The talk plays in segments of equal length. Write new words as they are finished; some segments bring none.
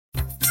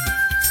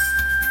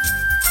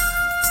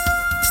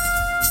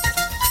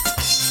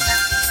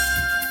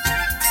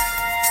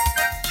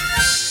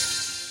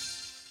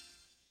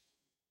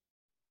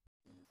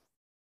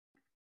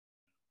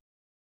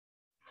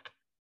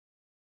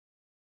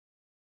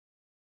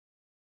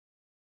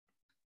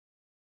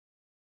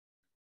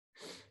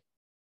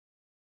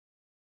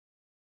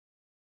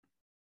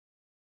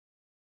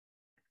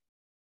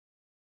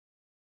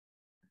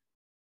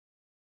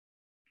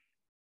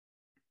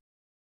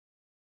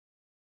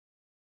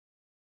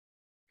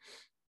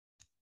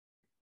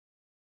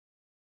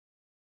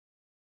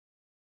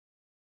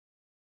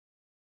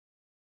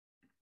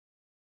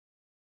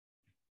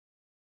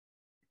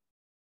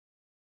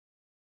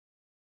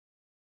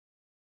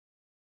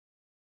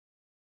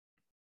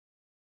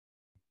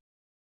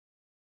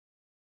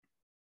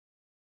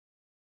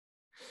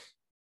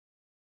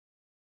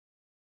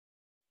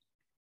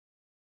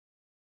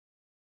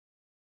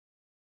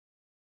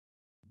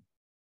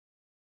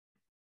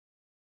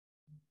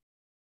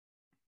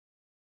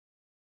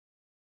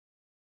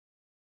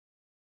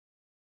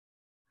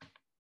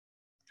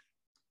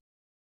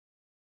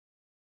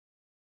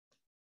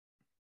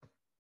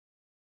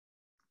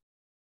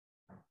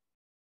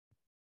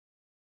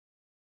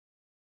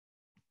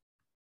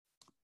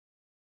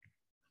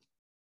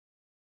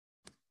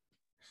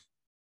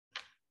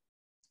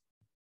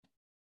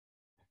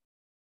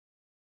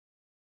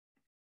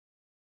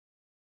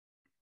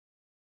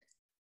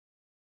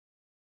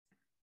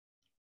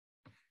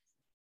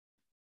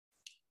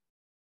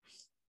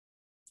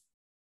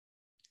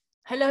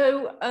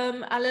Hello,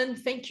 Alan.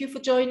 Thank you for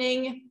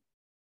joining.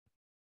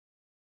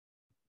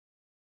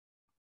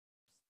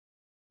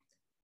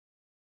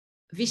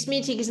 This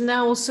meeting is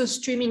now also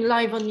streaming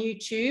live on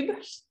YouTube.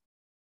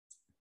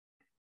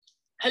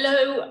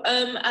 Hello,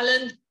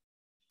 Alan.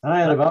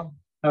 Hi, Annabelle.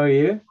 How are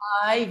you?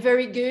 Hi,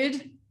 very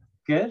good.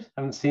 Good.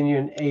 Haven't seen you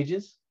in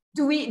ages.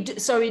 Do we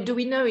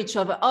know each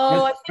other?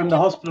 Oh, Yes, from the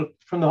hospital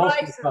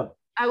club.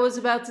 I was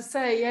about to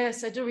say,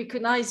 yes, I do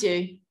recognize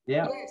you.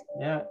 Yeah, Yes.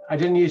 yeah. I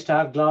didn't used to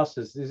have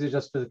glasses. This is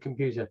just for the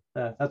computer.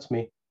 That's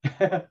me.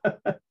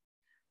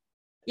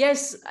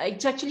 Yes,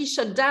 it's actually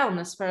shut down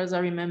as far as I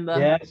remember.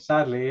 Yes,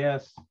 sadly,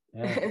 yes.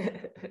 Yeah.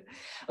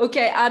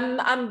 Okay,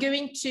 I'm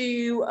going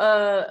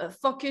to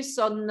focus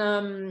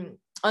on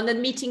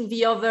admitting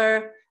the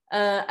other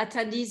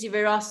attendees if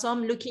there are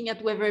some, looking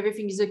at whether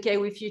everything is okay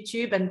with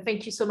YouTube. And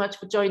thank you so much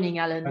for joining,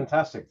 Alan.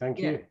 Fantastic. Thank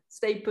you.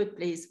 Stay put,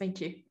 please.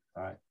 Thank you.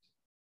 All right.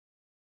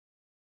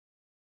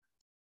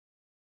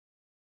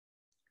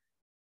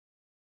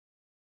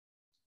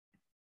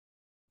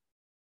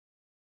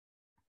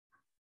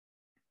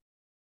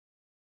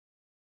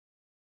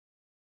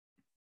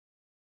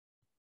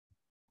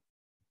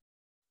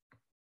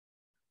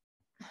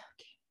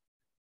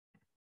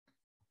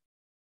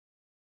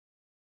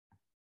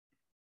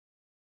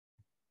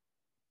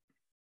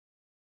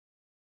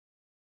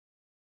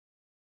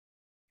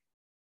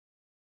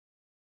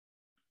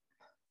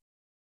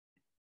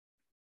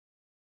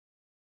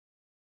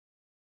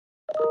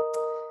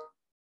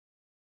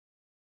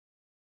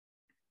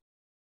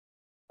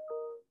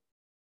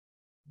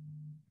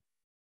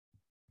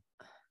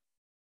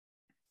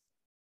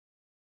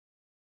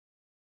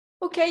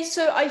 Okay,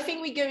 so I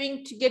think we're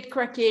going to get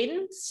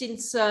cracking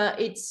since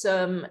it's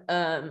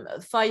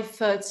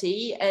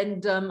 5:30,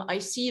 and I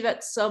see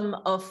that some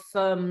of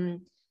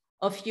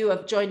you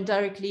have joined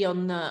directly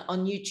on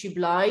YouTube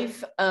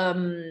Live,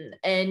 and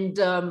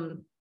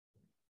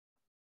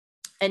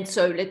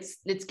so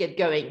let's get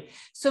going.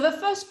 So the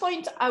first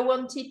point I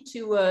wanted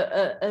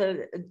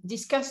to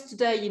discuss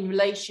today in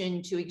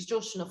relation to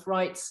exhaustion of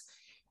rights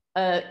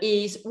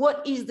is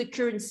what is the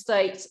current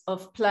state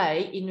of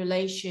play in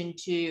relation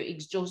to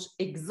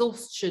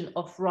exhaustion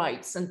of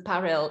rights and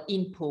parallel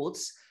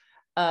imports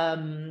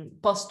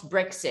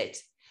post-Brexit.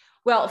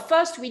 Well,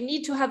 first we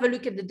need to have a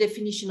look at the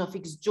definition of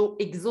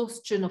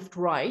exhaustion of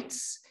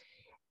rights,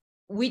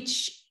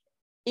 which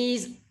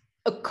is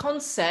a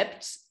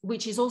concept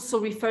which is also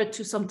referred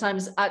to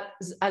sometimes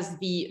as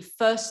the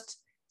first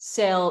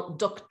sale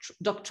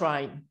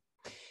doctrine.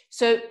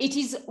 So it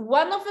is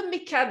one of the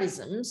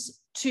mechanisms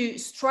to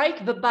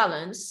strike the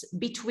balance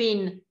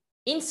between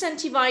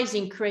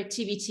incentivizing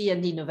creativity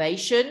and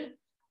innovation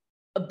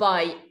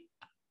by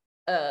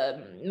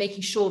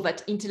making sure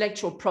that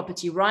intellectual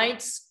property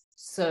rights,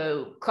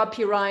 so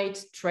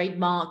copyright,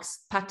 trademarks,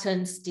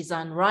 patents,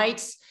 design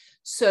rights,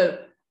 so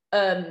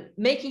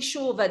making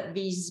sure that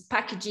these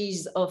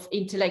packages of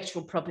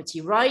intellectual property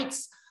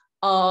rights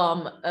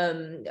are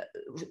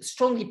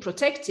strongly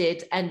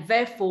protected, and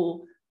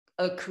therefore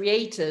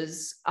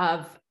creators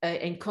have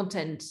and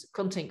content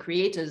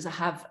creators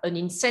have an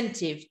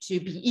incentive to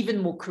be even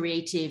more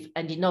creative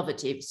and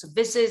innovative. So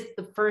this is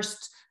the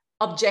first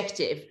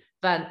objective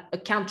that a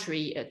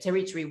country, a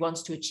territory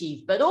wants to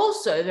achieve. But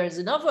also there's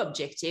another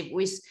objective,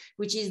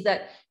 which is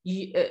that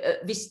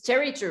this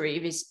territory,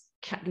 this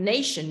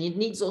nation, it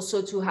needs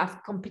also to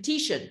have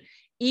competition.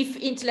 If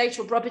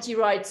intellectual property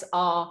rights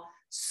are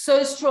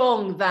so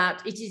strong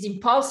that it is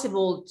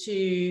impossible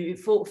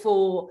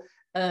for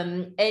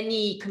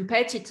any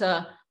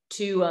competitor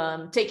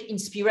to take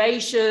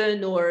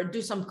inspiration or do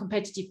some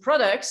competitive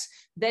products,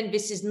 then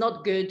this is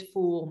not good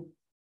for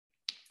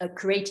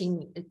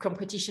creating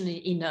competition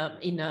in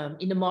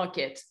a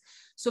market.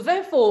 So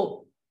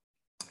therefore,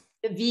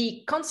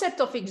 the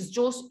concept of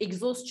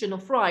exhaustion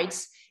of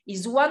rights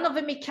is one of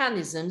the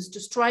mechanisms to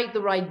strike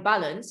the right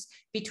balance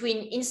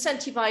between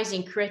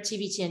incentivizing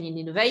creativity and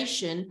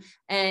innovation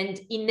and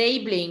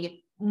enabling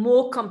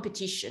more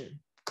competition,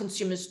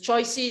 consumers'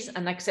 choices,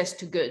 and access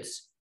to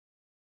goods.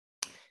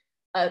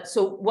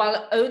 So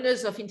while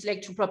owners of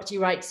intellectual property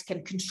rights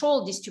can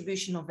control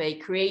distribution of a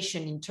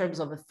creation in terms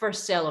of a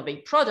first sale of a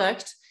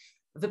product,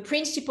 the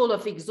principle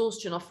of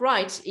exhaustion of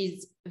rights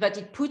is that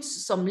it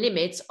puts some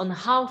limits on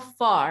how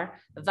far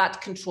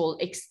that control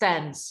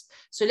extends.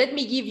 So let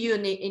me give you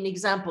an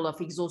example of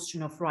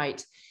exhaustion of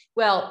right.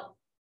 Well,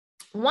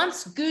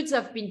 once goods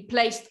have been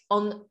placed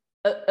on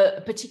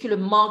a particular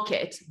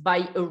market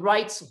by a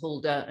rights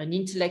holder, an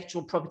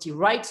intellectual property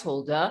rights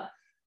holder,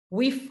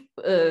 with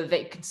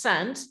their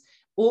consent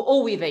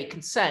or with a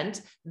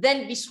consent,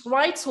 then this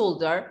rights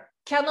holder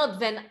cannot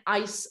then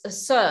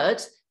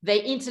assert their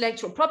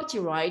intellectual property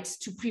rights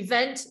to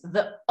prevent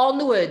the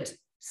onward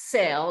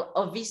sale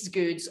of these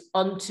goods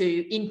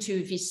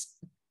into this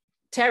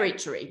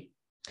territory.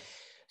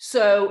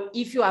 So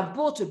if you have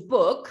bought a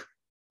book,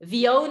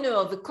 the owner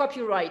of the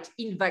copyright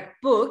in that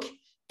book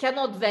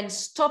cannot then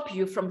stop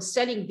you from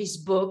selling this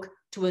book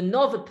to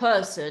another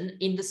person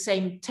in the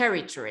same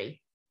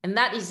territory. And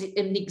that is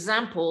an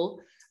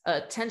example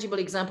tangible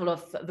example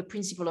of the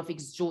principle of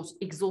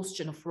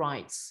exhaustion of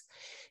rights.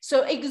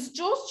 So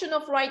exhaustion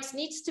of rights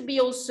needs to be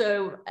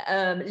also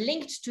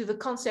linked to the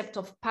concept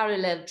of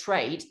parallel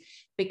trade,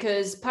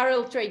 because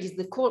parallel trade is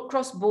the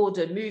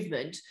cross-border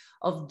movement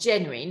of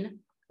genuine,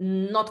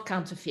 not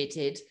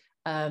counterfeited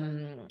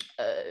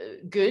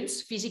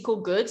goods,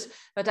 physical goods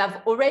that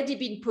have already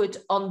been put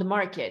on the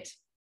market.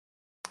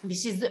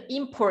 This is the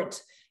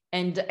import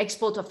and the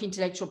export of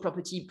intellectual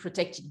property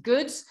protected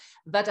goods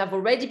that have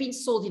already been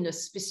sold in a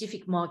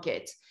specific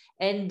market.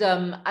 And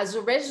as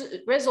a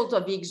result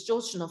of the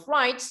exhaustion of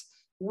rights,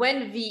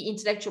 when the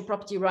intellectual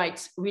property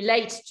rights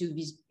relating to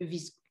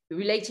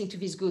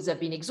these goods have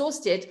been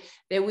exhausted,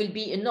 there will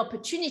be an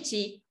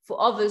opportunity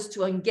for others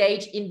to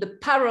engage in the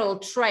parallel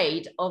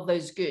trade of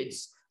those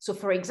goods. So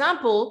for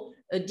example,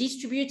 a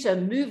distributor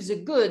moves a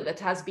good that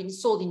has been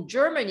sold in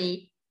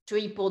Germany to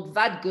import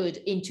that good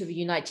into the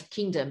United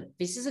Kingdom.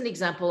 This is an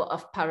example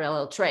of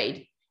parallel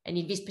trade. And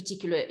in this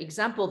particular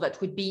example, that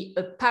would be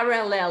a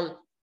parallel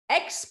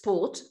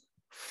export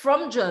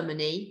from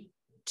Germany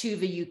to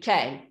the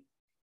UK.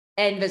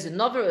 And there's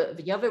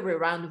the other way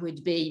around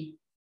would be,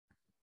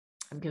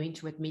 I'm going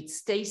to admit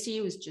Stacy,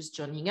 who's just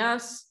joining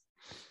us.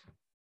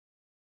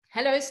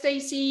 Hello,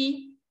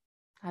 Stacy.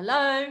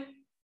 Hello.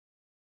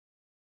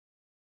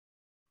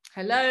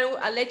 Hello,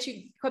 I'll let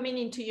you come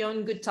into your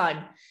own good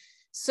time.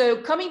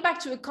 So coming back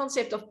to the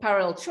concept of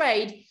parallel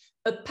trade,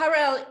 a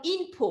parallel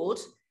import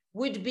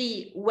would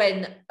be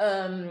when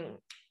the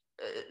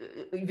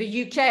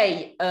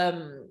UK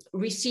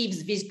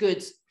receives these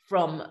goods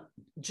from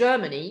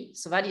Germany.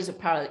 So that is a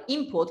parallel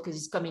import because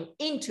it's coming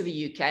into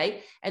the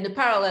UK. And a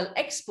parallel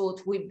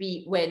export would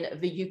be when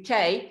the UK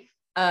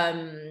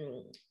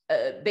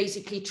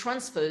basically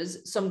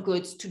transfers some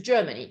goods to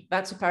Germany.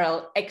 That's a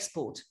parallel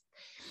export.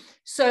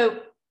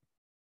 So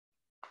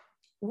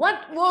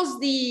what was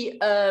the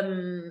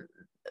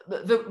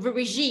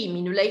regime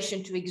in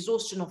relation to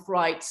exhaustion of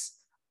rights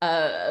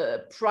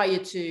prior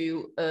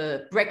to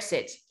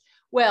Brexit?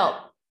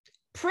 Well,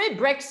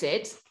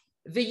 pre-Brexit,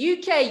 the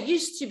UK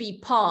used to be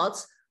part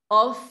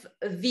of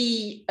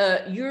the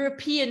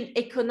European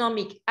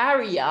Economic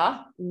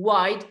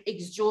Area-wide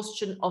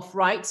exhaustion of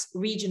rights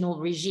regional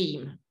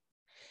regime.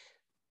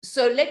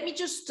 So let me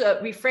just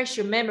refresh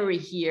your memory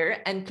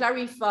here and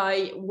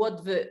clarify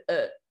what the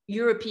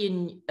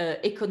European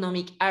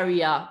Economic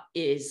Area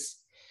is.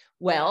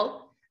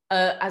 Well,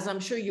 as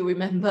I'm sure you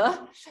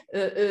remember,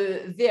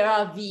 there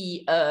are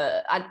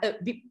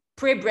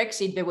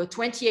pre-Brexit, there were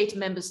 28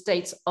 member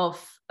states of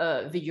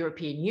the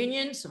European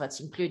Union, so that's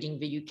including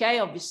the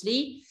UK,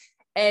 obviously.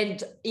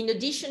 And in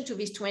addition to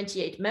these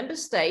 28 member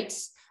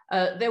states,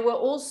 there were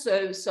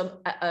also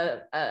some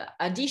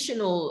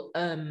additional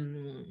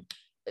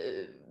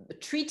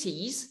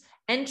treaties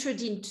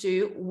entered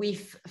into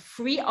with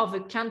 3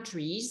 other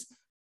countries,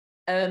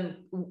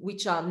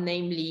 which are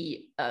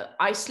namely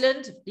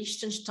Iceland,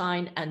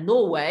 Liechtenstein, and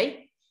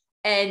Norway.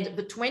 And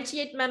the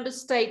 28 member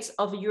states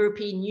of the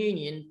European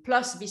Union,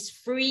 plus these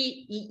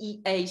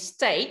 3 EEA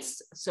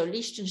states, so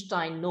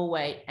Liechtenstein,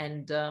 Norway,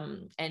 I'm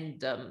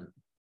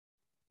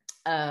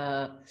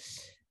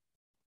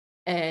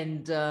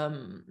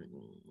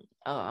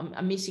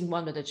missing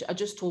one that I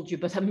just told you,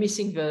 but I'm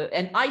missing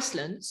and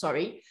Iceland,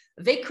 sorry,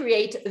 they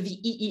create the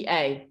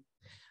EEA.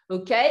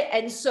 Okay,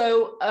 and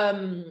so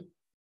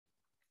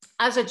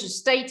as I just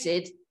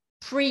stated,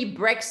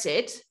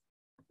 pre-Brexit,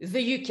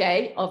 the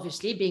UK,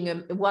 obviously being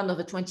one of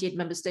the 28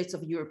 member states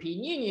of the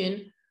European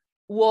Union,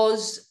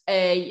 was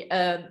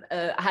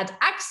had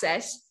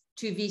access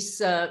to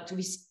this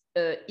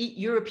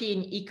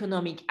European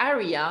Economic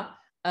Area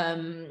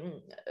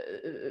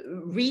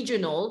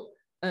regional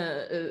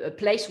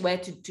place where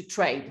to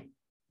trade.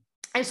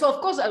 And so,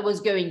 of course, I was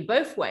going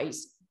both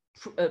ways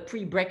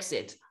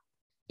pre-Brexit,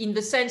 in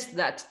the sense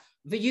that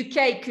the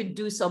UK could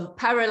do some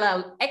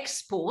parallel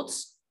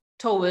exports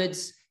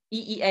towards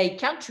EEA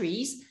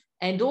countries,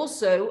 and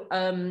also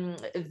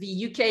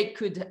the UK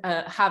could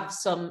have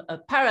some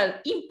parallel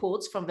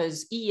imports from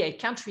those EEA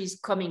countries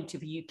coming to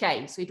the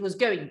UK. So it was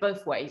going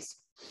both ways.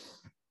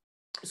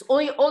 So all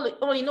in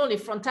all, a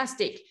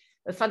fantastic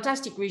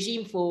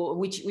regime for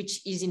which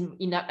is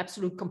in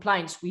absolute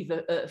compliance with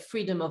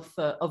freedom of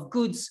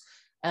goods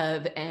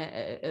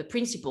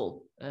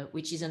principle,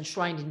 which is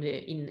enshrined in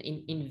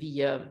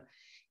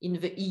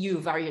the EU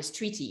various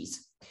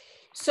treaties.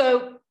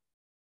 So,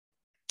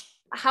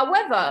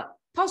 however,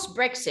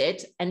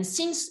 post-Brexit, and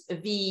since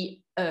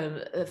the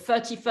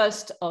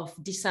 31st of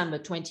December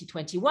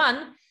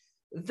 2021,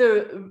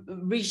 the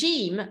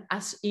regime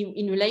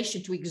in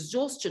relation to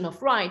exhaustion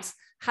of rights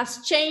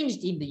has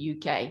changed in the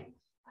UK.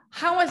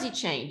 How has it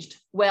changed?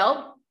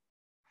 Well,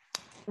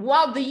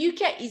 while the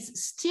UK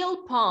is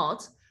still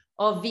part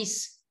of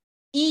this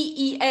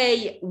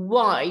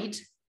EEA-wide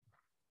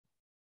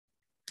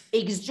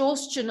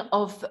exhaustion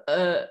of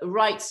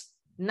rights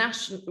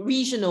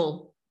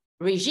regional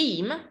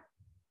regime,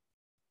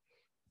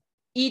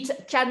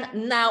 it can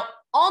now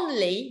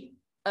only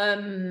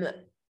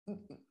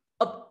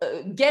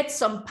get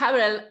some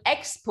parallel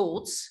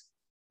exports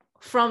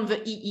from the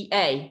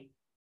EEA.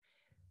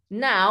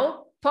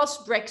 Now,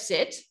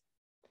 post-Brexit,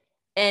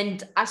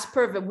 and as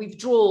per the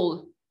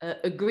withdrawal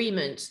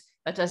agreement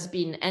that has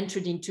been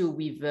entered into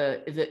with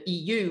the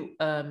EU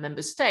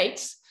member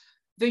states,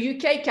 the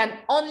UK can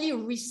only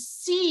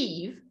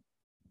receive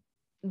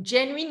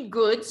genuine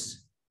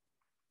goods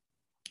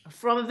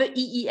from the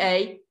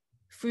EEA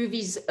through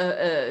this,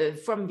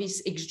 from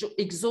this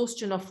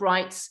exhaustion of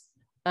rights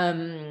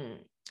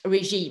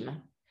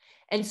regime.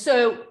 And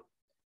so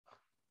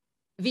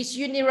this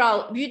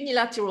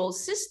unilateral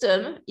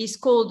system is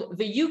called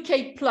the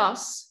UK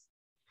Plus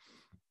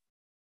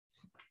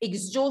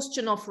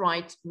exhaustion of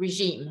right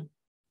regime.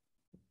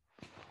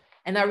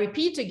 And I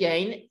repeat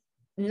again,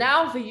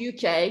 now the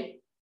UK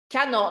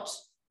cannot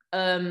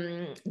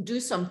do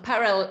some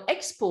parallel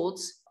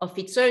exports of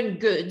its own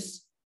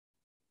goods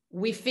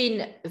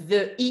within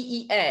the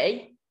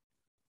EEA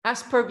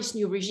as per this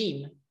new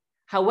regime.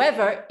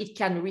 However, it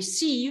can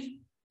receive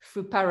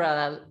through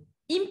parallel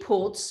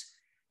imports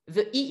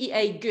the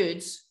EEA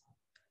goods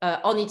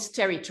on its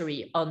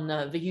territory, on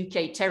the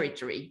UK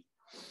territory.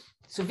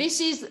 So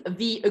this is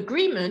the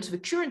agreement, the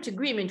current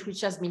agreement,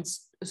 which has been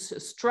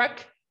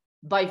struck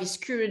by this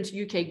current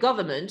UK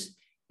government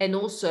and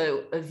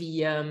also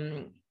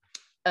the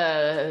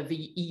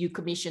EU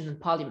Commission and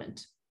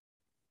Parliament.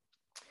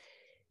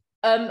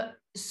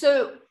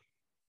 So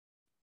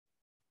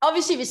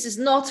obviously this is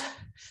not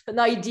an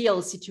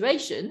ideal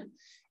situation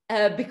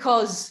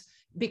because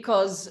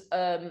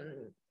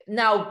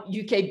now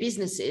UK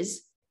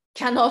businesses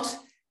cannot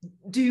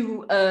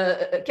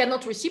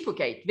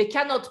reciprocate. They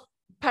cannot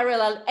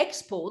parallel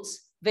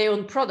exports their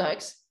own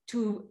products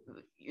to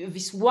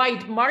this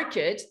wide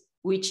market,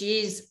 which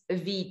is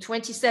the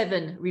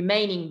 27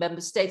 remaining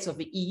member states of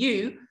the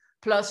EU,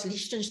 plus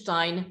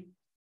Liechtenstein,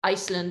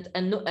 Iceland,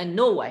 and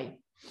Norway.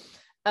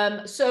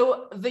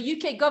 So the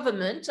UK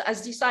government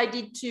has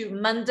decided to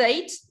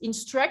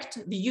instruct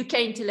the UK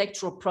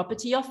Intellectual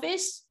Property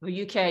Office,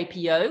 the UK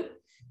IPO,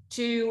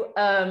 to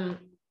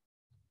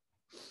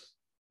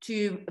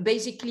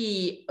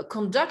basically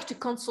conduct a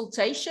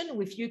consultation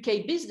with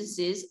UK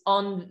businesses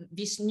on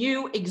this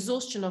new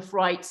exhaustion of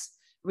rights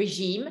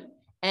regime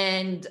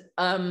and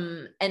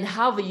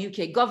how the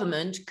UK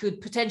government could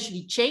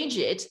potentially change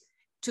it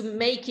to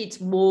make it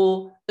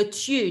more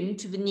attuned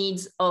to the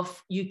needs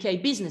of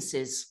UK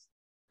businesses.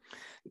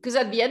 Because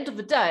at the end of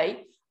the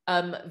day,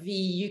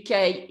 the UK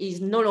is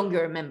no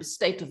longer a member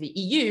state of the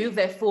EU,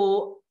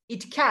 therefore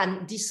it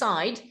can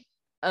decide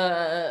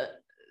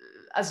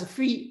as a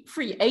free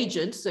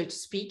agent, so to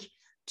speak,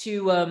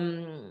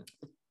 to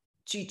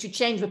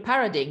change the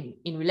paradigm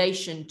in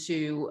relation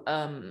to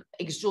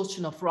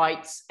exhaustion of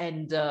rights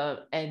and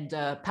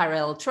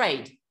parallel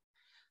trade.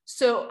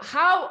 So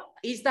how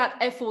is that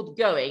effort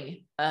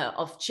going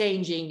of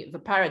changing the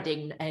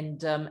paradigm,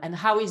 and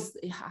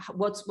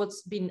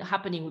what's been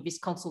happening with this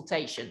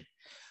consultation?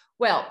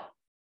 Well,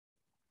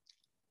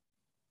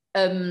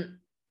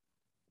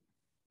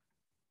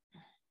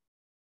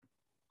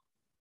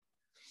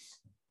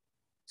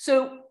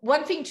 so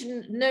one thing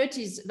to note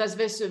is that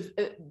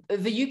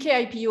the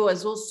UK IPO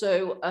has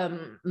also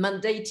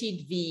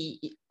mandated the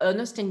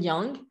Ernst &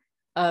 Young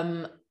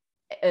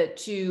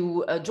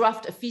to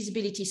draft a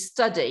feasibility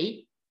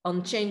study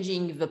on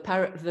changing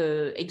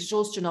the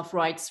exhaustion of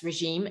rights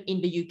regime in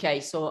the UK.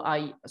 So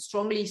I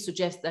strongly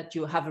suggest that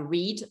you have a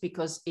read,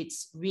 because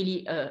it's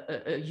really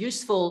a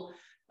useful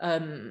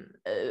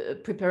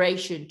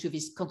preparation to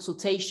this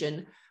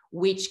consultation,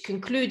 which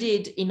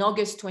concluded in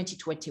August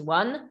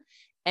 2021,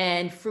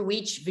 and through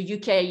which the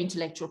UK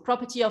Intellectual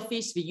Property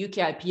Office, the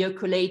UK IPO,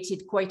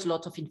 collated quite a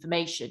lot of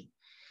information.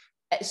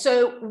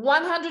 So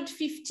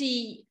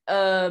 150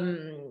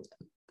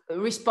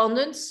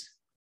 respondents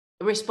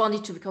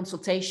responded to the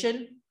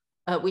consultation,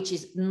 which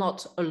is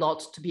not a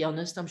lot, to be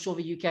honest. I'm sure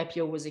the UK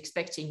IPO was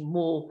expecting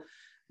more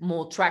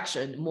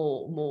traction,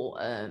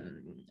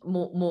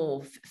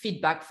 more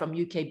feedback from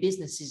UK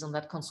businesses on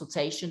that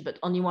consultation, but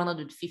only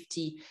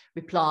 150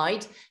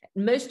 replied.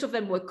 Most of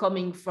them were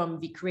coming from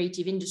the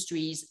creative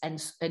industries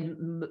and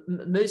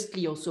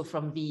mostly also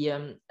from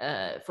the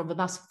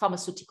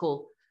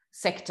pharmaceutical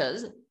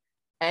sectors.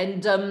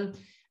 And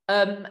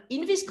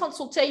in this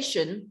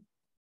consultation,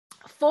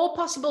 4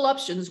 possible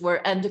options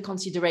were under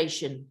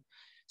consideration.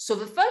 So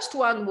the first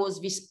one was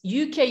this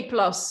UK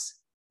plus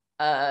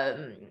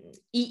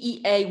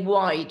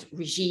EEA-wide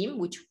regime,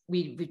 which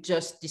we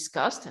just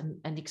discussed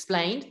and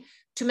explained,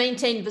 to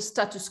maintain the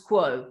status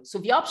quo. So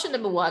the option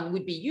number 1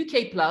 would be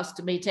UK plus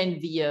to maintain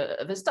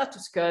the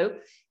status quo,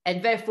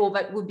 and therefore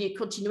that would be a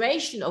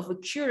continuation of a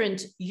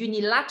current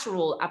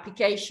unilateral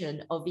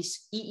application of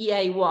this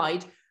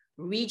EEA-wide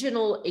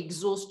regional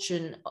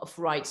exhaustion of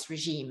rights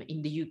regime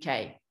in the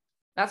UK.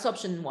 That's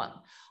option 1.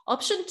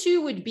 Option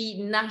 2 would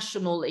be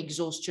national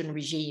exhaustion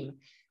regime,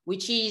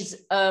 which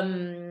is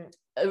a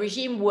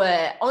regime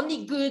where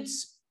only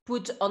goods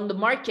put on the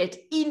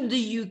market in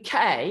the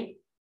UK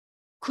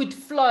could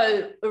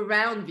flow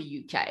around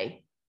the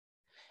UK.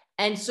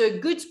 And so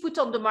goods put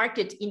on the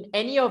market in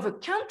any other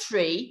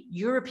country,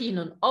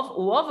 European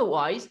or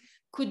otherwise,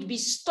 could be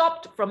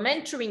stopped from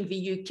entering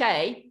the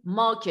UK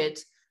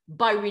market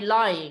by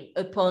relying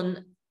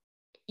upon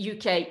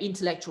UK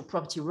intellectual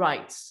property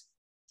rights.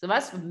 So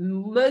that's the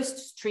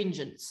most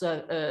stringent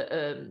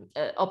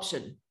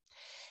option.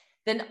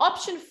 Then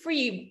option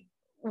 3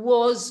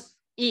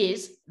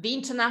 is the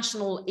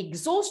international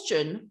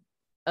exhaustion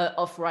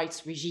of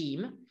rights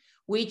regime,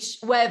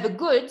 where the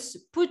goods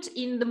put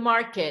in the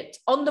market,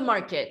 on the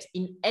market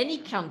in any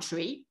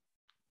country,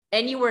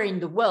 anywhere in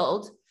the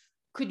world,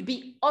 could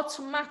be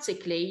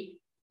automatically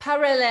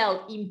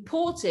parallel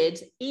imported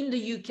in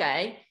the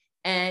UK,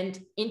 and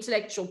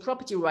intellectual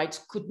property rights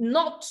could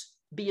not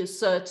be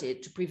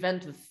asserted to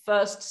prevent the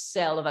first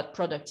sale of that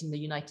product in the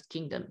United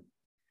Kingdom.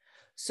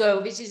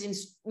 So this is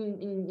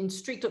in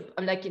strict,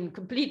 like in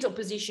complete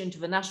opposition to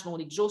the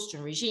national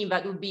exhaustion regime.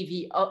 That would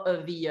be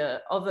the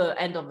other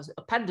end of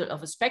a pendulum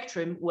of a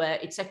spectrum, where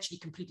it's actually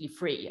completely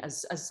free.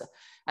 As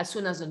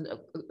soon as a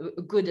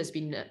good has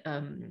been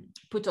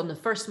put on the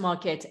first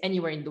market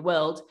anywhere in the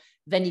world,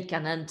 then it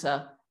can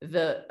enter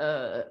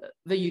the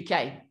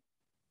UK.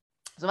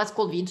 So that's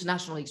called the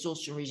international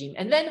exhaustion regime.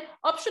 And then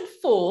option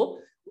 4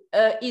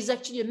 is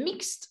actually a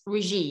mixed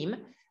regime.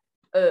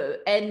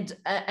 And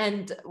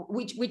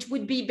which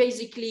would be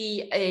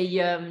basically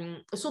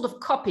a sort of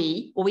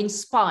copy, or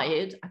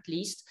inspired at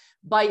least,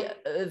 by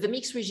the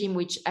mixed regime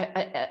which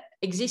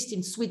exists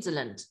in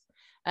Switzerland.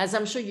 As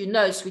I'm sure you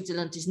know,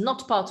 Switzerland is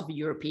not part of the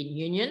European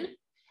Union,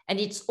 and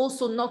it's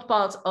also not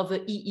part of the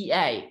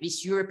EEA,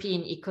 this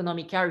European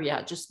Economic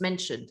Area just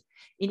mentioned.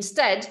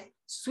 Instead,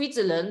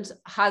 Switzerland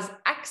has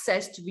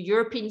access to the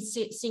European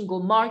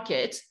single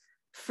market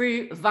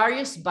through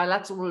various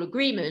bilateral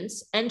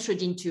agreements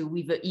entered into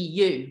with the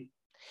EU.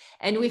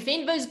 And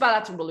within those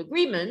bilateral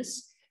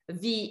agreements,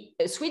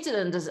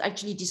 Switzerland has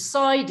actually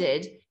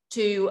decided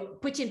to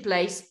put in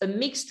place a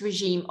mixed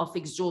regime of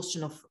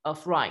exhaustion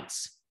of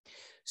rights.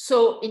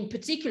 So in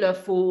particular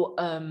for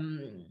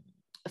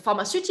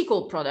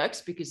pharmaceutical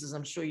products, because as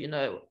I'm sure you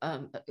know,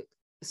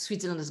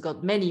 Switzerland has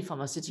got many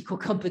pharmaceutical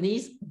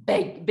companies,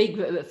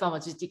 big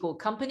pharmaceutical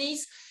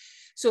companies.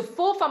 So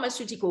for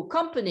pharmaceutical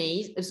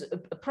products,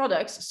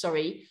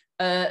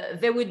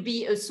 there would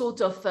be a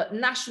sort of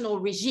national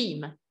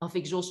regime of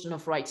exhaustion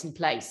of rights in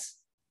place.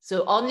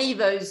 So only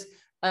those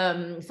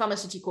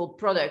pharmaceutical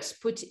products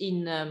put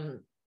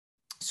in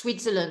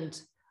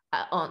Switzerland,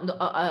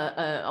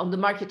 on the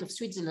market of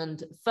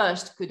Switzerland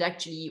first, could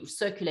actually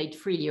circulate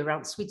freely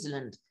around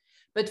Switzerland.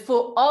 But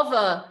for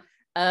other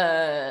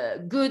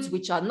goods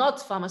which are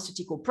not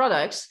pharmaceutical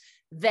products,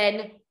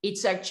 then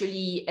it's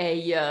actually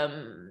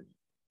a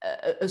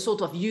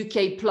sort of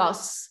UK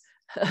plus,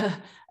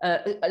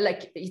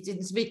 like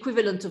it's the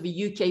equivalent of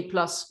a UK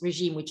plus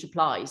regime which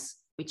applies,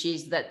 which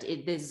is that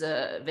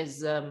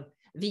the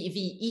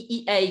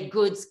EEA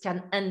goods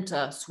can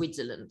enter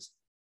Switzerland.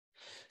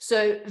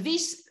 So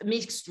this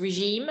mixed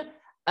regime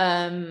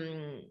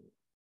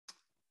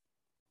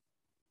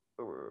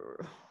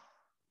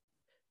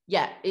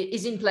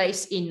is in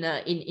place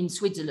in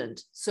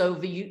Switzerland. So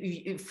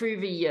through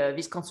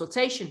this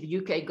consultation, the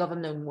UK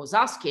government was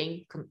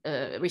asking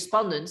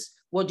respondents,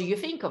 what do you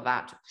think of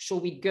that?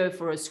 Should we go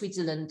for a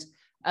Switzerland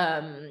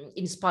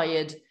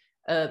inspired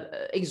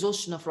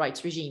exhaustion of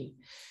rights regime?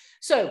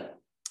 So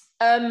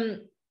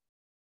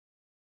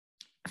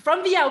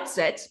from the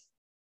outset,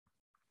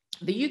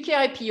 the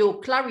UK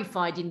IPO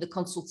clarified in the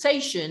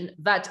consultation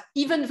that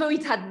even though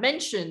it had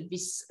mentioned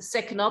this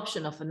second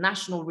option of a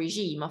national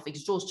regime of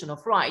exhaustion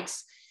of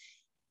rights,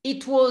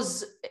 it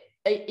was,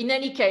 in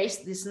any case,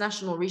 this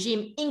national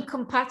regime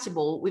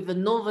incompatible with the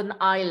Northern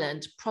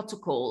Ireland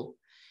Protocol.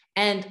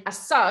 And as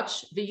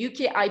such, the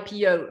UK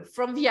IPO,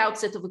 from the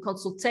outset of the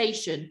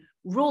consultation,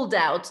 ruled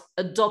out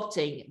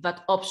adopting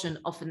that option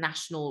of a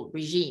national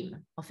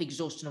regime of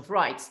exhaustion of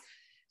rights.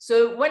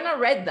 So when I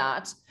read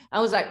that, I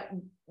was like,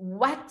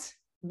 what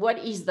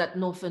is that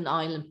Northern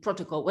Ireland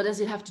Protocol? What does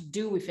it have to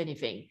do with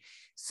anything?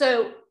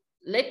 So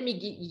let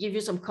me give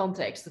you some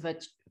context,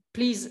 but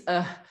please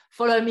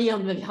follow me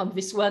on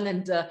this one,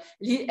 and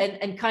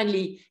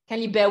kindly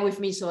bear with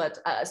me so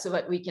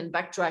that we can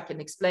backtrack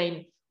and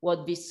explain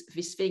what this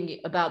thing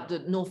about the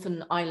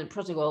Northern Ireland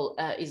Protocol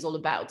is all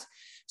about.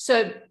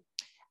 So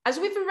as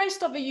with the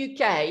rest of the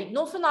UK,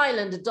 Northern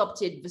Ireland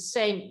adopted the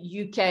same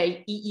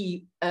UK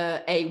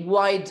EEA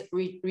wide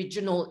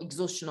regional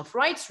exhaustion of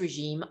rights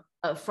regime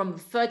from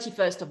the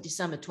 31st of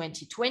December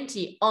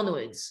 2020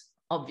 onwards,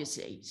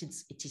 obviously,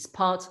 since it is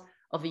part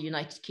of the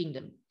United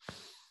Kingdom.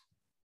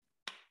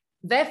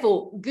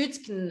 Therefore, goods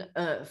can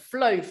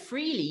flow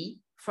freely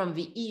from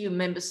the EU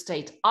member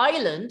state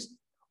Ireland,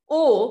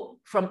 or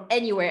from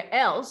anywhere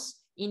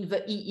else in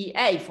the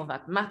EEA for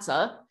that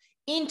matter,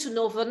 into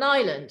Northern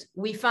Ireland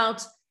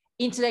without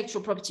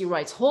intellectual property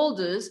rights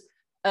holders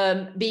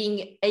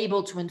being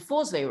able to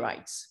enforce their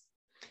rights.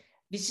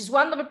 This is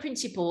one of the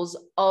principles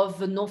of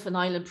the Northern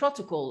Ireland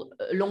Protocol,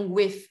 along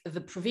with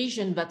the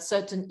provision that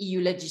certain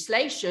EU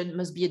legislation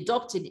must be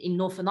adopted in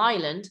Northern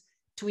Ireland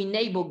to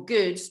enable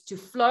goods to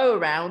flow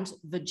around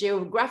the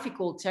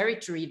geographical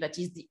territory that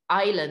is the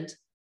island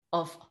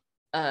of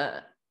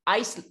the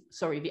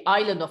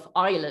island of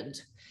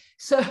Ireland.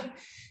 So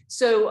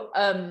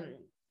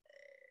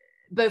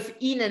both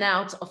in and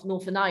out of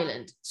Northern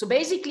Ireland. So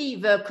basically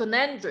the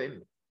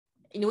conundrum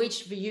in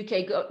which the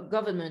UK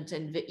government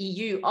and the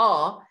EU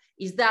are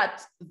is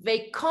that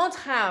they can't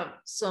have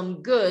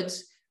some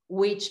goods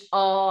which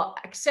are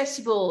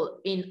accessible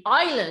in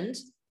Ireland,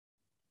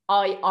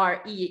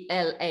 Ireland,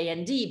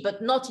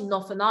 but not in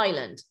Northern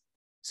Ireland.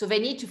 So they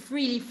need to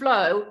freely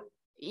flow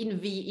in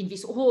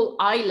this whole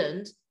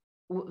island,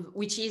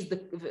 which is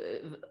the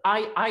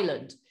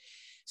island.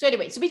 So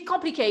anyway, it's a bit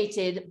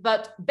complicated,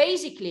 but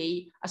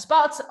basically, as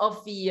part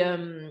of the,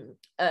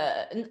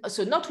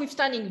 so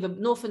notwithstanding the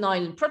Northern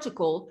Ireland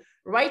Protocol,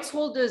 rights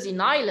holders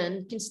in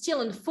Ireland can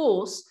still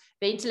enforce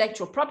the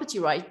intellectual property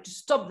right to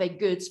stop their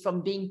goods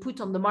from being put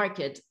on the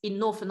market in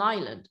Northern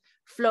Ireland,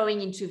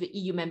 flowing into the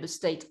EU member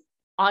state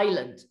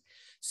Ireland.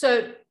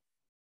 So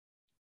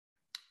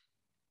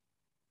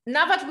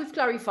now that we've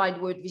clarified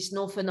what this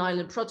Northern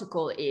Ireland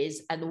Protocol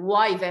is and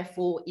why,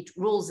 therefore, it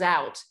rules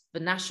out the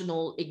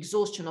national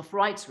exhaustion of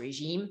rights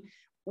regime,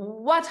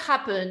 what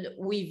happened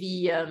with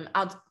the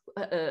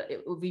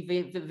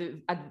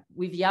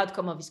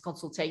outcome of this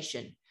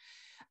consultation?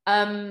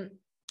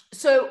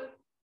 So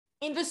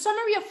in the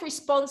summary of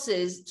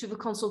responses to the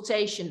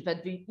consultation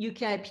that the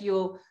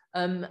UKIPO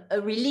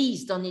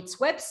released on its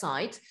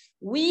website,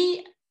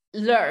 we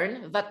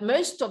learn that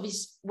most of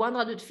these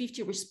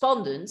 150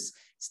 respondents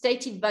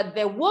stated that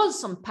there was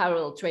some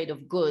parallel trade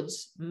of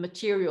goods,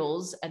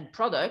 materials, and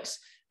products,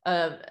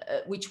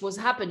 which was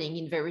happening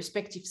in their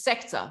respective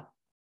sector.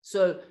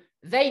 So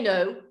they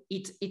know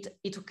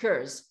it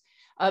occurs.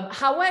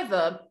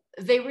 However,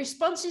 their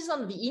responses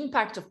on the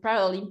impact of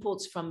parallel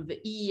imports from the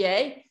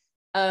EEA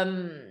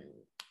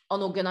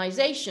on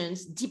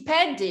organizations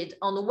depended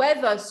on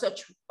whether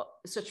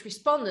such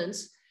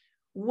respondents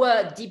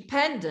were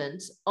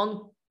dependent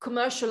on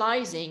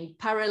commercializing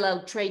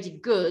parallel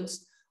traded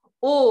goods,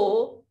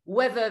 or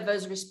whether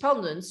those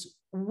respondents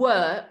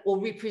were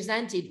or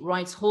represented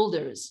rights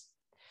holders.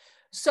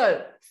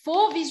 So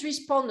for these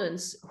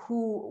respondents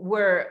who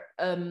were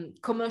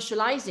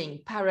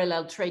commercializing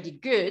parallel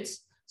traded goods,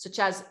 such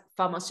as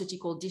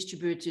pharmaceutical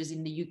distributors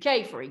in the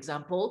UK, for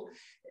example,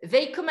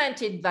 they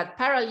commented that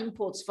parallel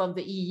imports from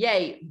the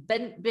EEA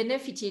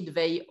benefited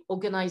the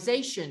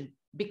organization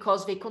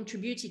because they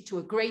contributed to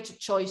a greater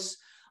choice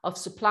of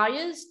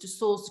suppliers to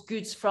source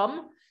goods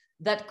from,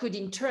 that could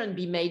in turn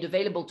be made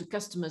available to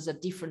customers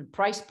at different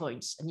price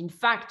points. And in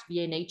fact, the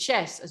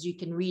NHS, as you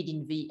can read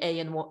in the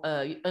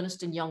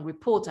Ernst & Young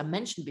report I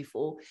mentioned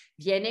before,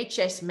 the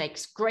NHS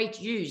makes great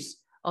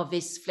use of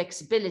this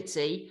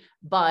flexibility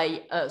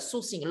by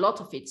sourcing a lot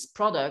of its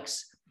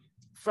products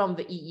from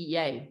the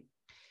EEA.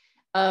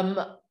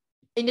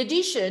 In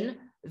addition,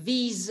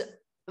 these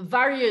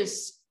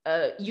various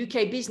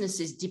UK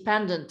businesses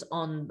dependent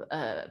on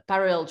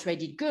parallel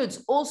traded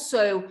goods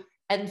also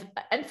and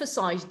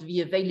emphasized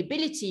the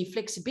availability,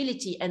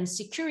 flexibility, and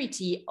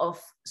security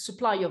of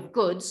supply of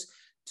goods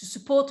to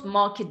support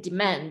market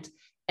demand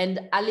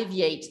and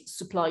alleviate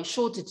supply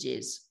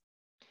shortages.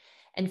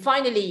 And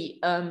finally,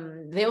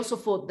 they also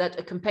thought that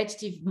a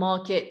competitive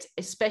market,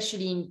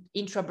 especially in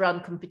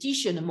intra-brand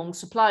competition among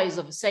suppliers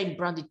of the same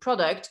branded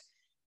product,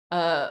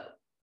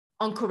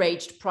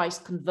 encouraged price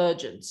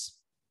convergence.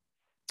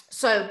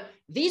 So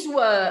these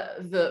were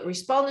the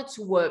respondents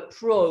who were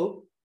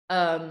pro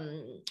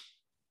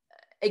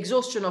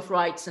exhaustion of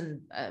rights and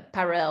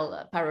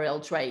parallel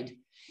trade.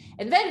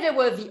 And then there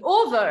were the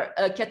other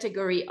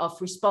category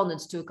of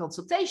respondents to a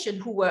consultation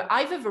who were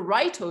either the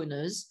right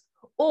owners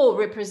or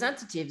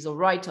representatives of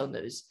right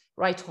owners,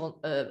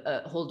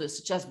 holders,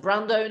 such as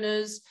brand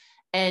owners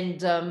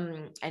and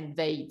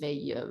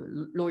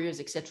lawyers,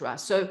 etc.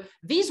 So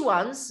these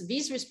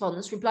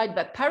respondents replied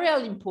that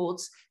parallel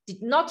imports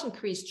did not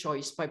increase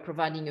choice by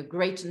providing a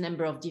greater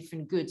number of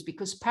different goods,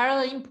 because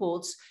parallel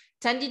imports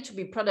tended to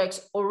be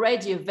products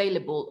already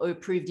available or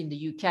approved in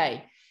the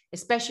UK,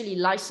 especially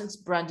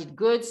licensed branded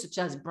goods such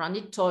as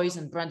branded toys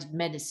and branded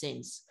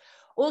medicines.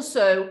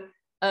 Also,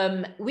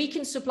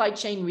 weakened supply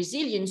chain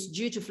resilience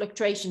due to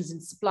fluctuations in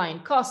supply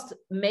and cost,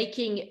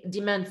 making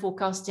demand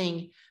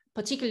forecasting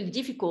particularly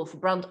difficult for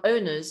brand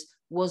owners,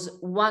 was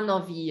one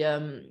of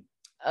the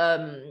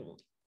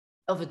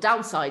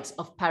downsides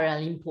of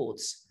parallel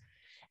imports,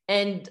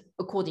 and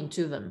according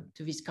to them,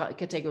 to this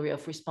category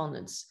of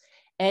respondents.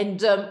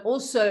 And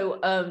also,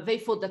 they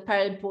thought that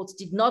parallel imports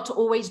did not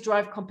always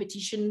drive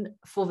competition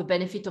for the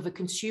benefit of a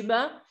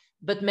consumer,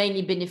 but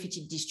mainly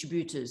benefited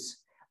distributors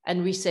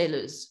and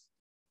resellers.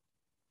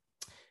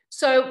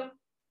 So,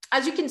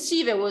 as you can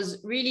see, there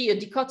was really a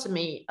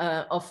dichotomy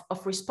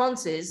of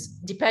responses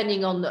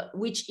depending on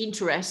which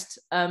interest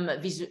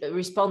these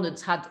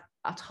respondents had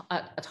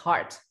at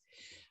heart.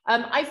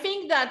 I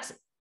think that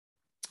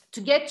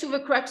to get to the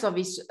crux of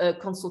this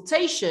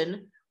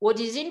consultation, what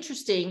is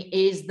interesting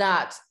is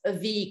that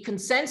the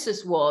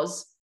consensus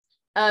was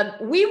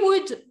we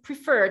would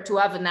prefer to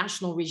have a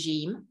national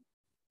regime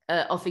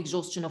of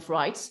exhaustion of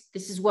rights.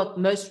 This is what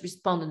most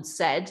respondents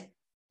said.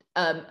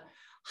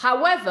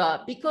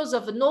 However, because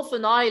of the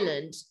Northern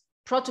Ireland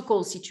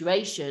protocol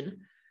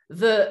situation,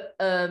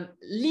 the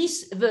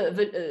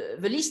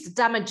least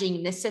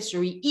damaging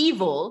necessary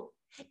evil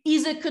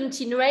is a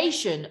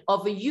continuation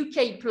of a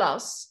UK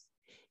plus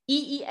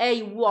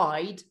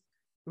EEA-wide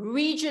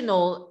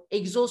regional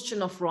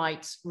exhaustion of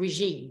rights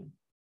regime.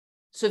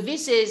 So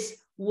this is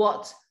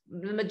what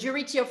the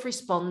majority of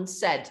respondents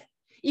said.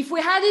 If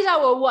we had it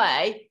our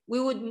way, we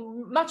would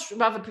much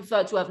rather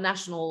prefer to have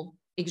national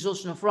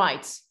exhaustion of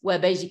rights, where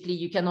basically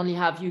you can only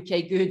have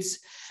UK goods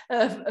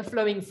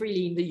flowing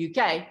freely in the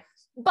UK.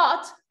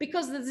 But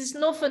because of this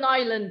Northern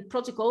Ireland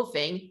Protocol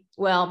thing,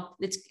 well,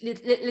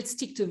 let's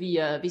stick to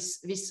the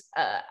this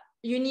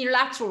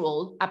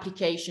unilateral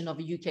application of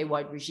a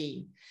UK-wide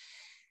regime.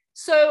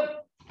 So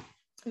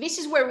this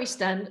is where we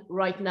stand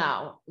right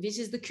now. This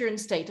is the current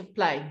state of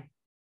play.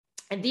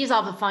 And these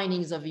are the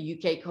findings of a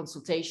UK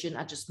consultation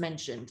I just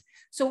mentioned.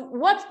 So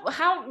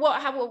how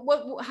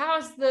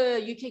has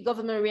the UK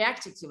government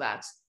reacted to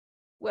that?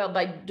 Well,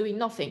 by doing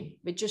nothing.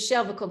 They just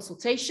share the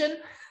consultation.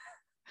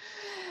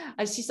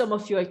 I see some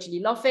of you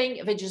actually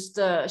laughing. They just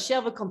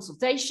share the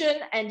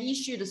consultation and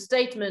issued a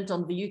statement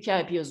on the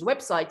UK IPO's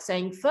website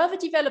saying further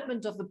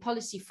development of the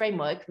policy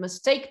framework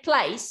must take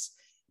place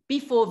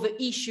before the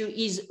issue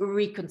is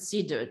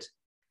reconsidered.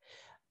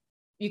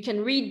 You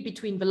can read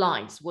between the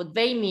lines. What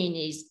they mean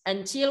is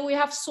until we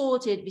have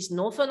sorted this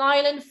Northern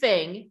Ireland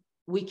thing,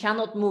 we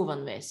cannot move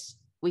on this.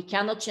 We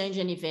cannot change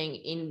anything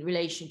in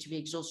relation to the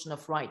exhaustion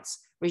of rights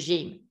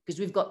regime because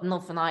we've got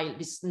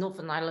this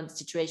Northern Ireland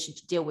situation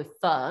to deal with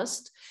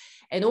first.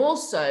 And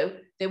also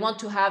they want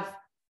to have,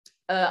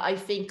 I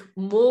think,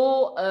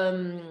 more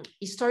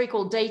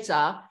historical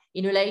data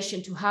in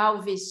relation to how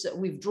this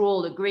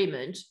withdrawal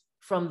agreement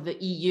from the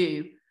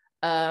EU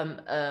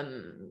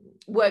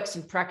works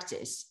in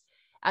practice.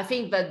 I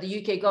think that the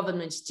UK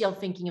government is still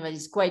thinking that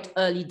it's quite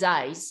early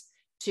days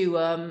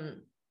to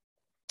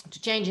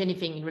change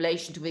anything in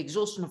relation to the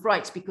exhaustion of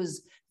rights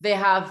because they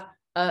have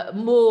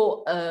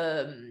more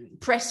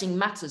pressing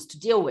matters to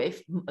deal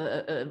with,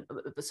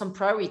 some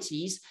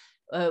priorities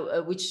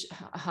which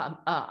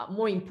are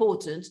more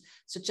important,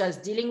 such as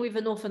dealing with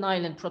the Northern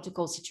Ireland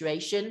Protocol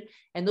situation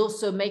and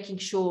also making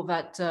sure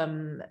that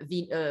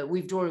the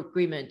withdrawal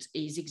agreement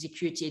is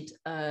executed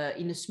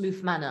in a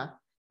smooth manner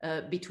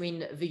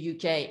between the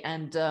UK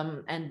and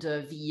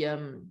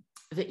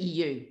the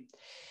EU.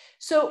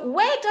 So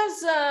where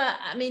does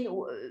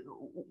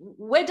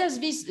where does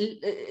this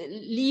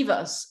leave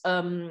us?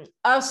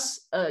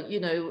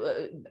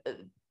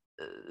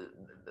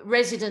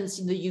 Residents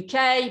in the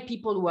UK,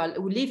 people who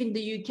live in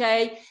the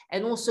UK,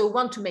 and also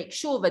want to make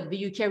sure that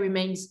the UK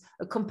remains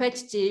a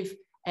competitive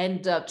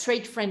and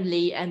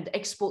trade-friendly and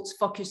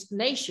exports-focused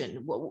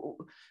nation.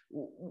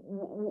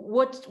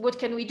 What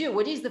can we do?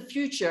 What is the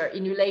future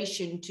in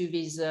relation to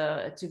this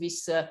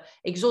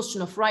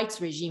exhaustion of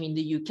rights regime in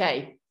the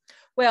UK?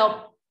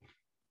 Well,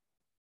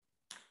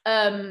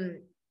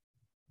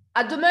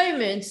 at the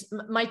moment,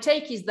 my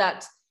take is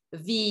that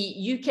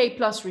the UK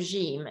plus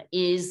regime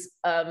is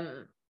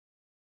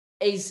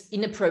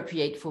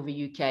inappropriate for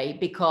the UK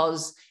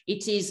because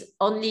it is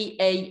only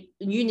a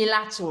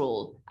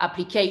unilateral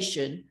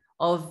application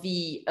of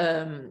the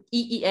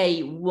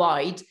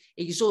EEA-wide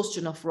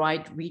exhaustion of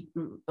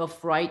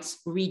rights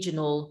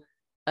regional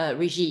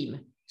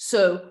regime.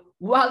 So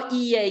while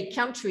EEA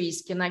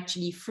countries can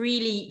actually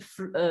freely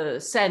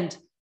send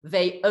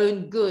their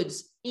own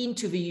goods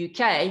into the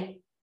UK,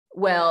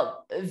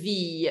 well,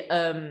 the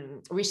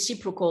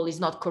reciprocal is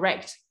not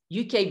correct.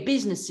 UK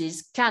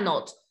businesses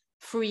cannot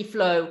free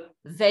flow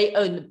their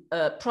own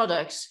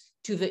products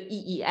to the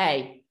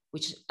EEA,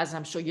 which, as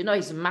I'm sure you know,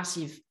 is a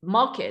massive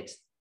market.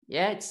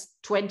 Yeah, it's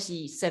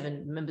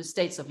 27 member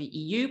states of the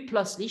EU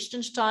plus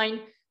Liechtenstein,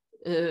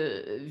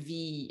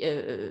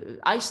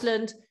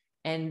 Iceland,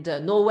 and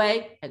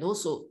Norway, and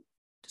also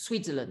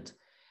Switzerland.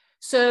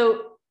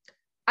 So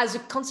as a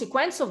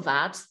consequence of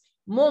that,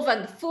 more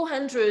than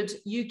 400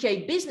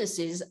 UK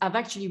businesses have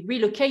actually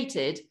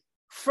relocated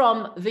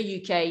from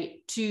the UK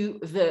to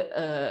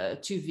the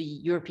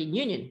European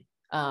Union.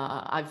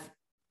 I've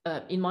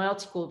in my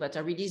article that I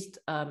released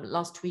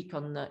last week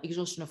on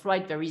exhaustion of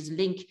right, there is a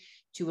link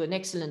to an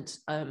excellent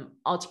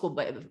article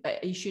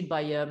issued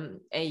by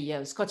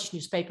a Scottish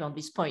newspaper on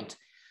this point.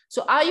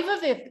 So either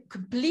they've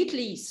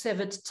completely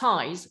severed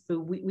ties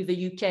with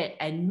the UK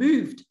and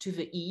moved to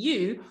the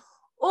EU,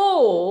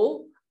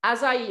 or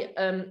as I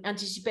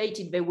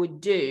anticipated they would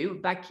do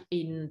back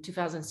in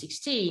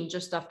 2016,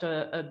 just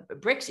after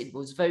Brexit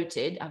was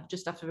voted,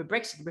 just after the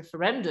Brexit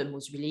referendum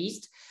was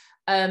released,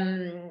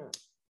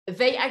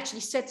 they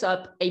actually set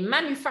up a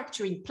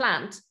manufacturing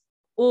plant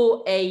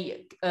or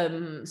a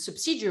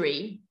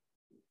subsidiary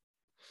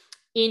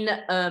in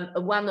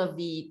one of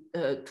the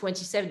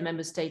 27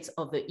 member states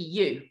of the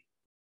EU,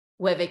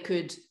 where they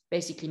could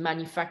basically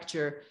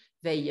manufacture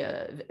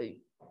the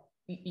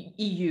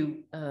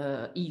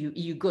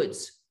EU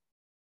goods.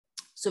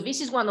 So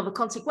this is one of the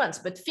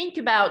consequences. But think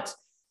about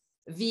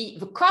the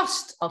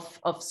cost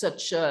of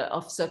such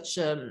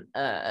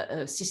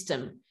a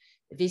system.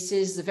 This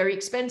is very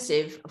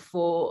expensive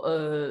for,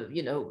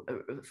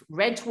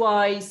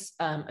 rent-wise,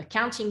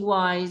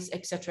 accounting-wise,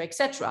 etc.,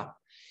 etc.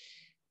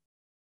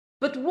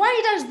 But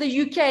why does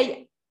the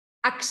UK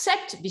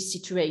accept this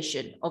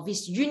situation of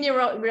this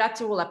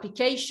unilateral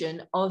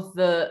application of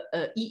the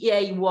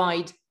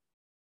EEA-wide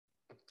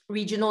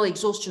regional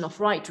exhaustion of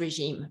right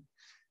regime?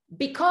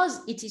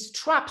 Because it is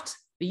trapped.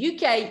 The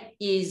UK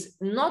is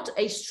not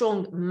a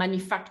strong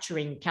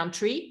manufacturing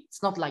country.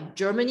 It's not like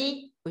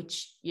Germany,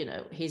 which,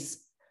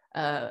 is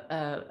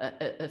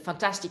a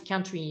fantastic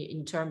country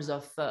in terms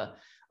of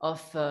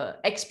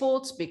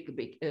exports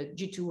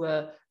due to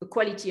the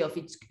quality of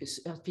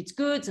its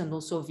goods and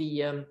also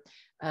the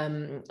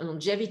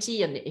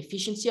longevity and the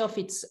efficiency of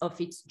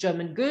its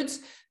German goods.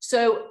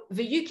 So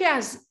the UK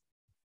has,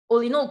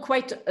 all in all,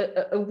 quite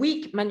a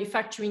weak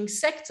manufacturing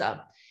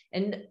sector,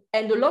 and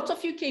a lot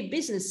of UK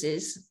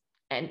businesses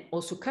and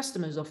also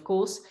customers, of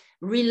course,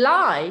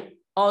 rely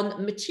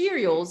on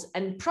materials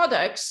and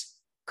products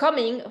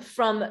coming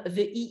from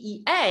the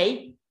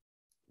EEA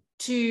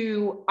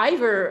to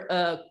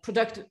either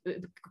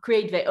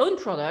create their own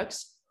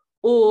products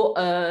or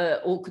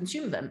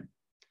consume them.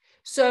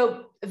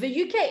 So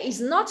the UK is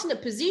not in a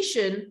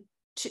position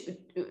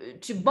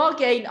to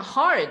bargain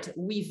hard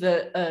with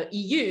the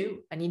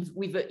EU and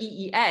with the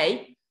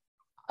EEA,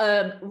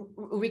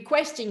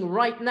 requesting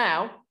right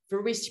now the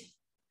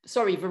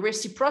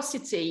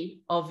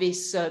reciprocity of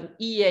this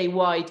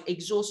EEA-wide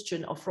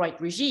exhaustion of right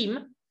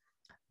regime,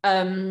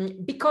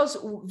 because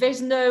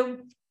there's no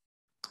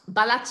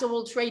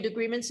bilateral trade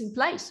agreements in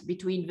place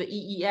between the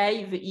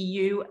EEA, the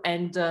EU,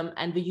 and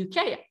the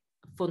UK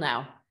for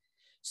now.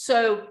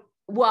 So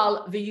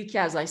while the UK,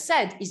 as I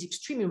said, is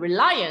extremely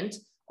reliant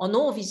on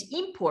all these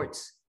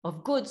imports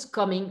of goods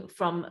coming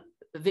from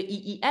the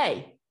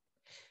EEA.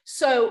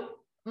 So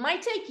my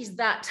take is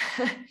that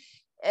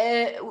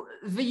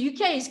the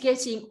UK is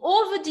getting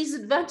all the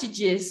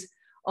disadvantages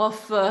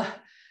of a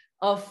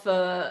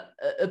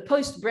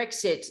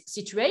post-Brexit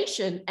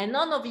situation and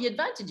none of the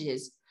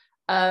advantages.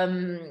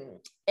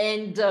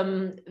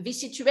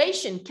 This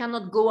situation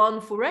cannot go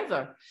on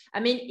forever. I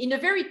mean, in a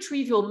very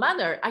trivial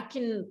manner, I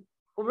can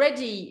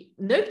already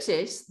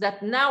notice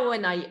that now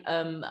when I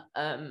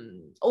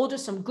order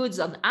some goods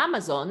on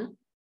Amazon,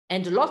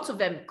 and a lot of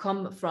them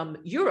come from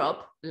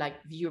Europe,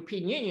 like the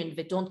European Union,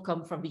 they don't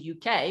come from the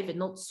UK, they're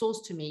not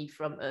sourced to me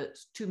from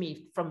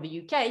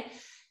the UK.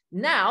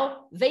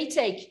 Now they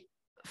take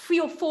 3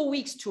 or 4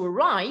 weeks to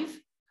arrive,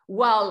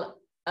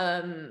 while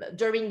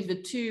during the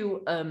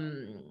two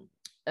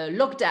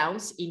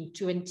lockdowns in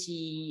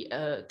 2020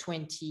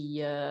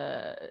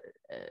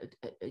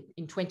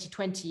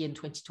 and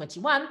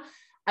 2021,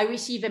 I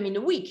received them in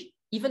a week,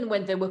 even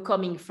when they were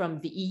coming from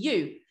the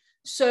EU.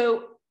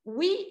 So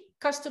we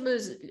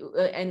customers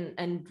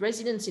and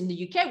residents in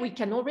the UK, we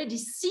can already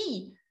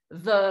see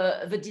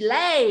the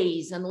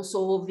delays and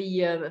also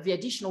the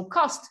additional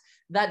cost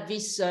that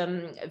this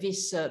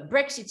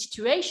Brexit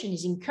situation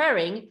is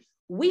incurring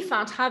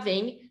without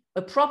having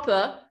a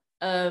proper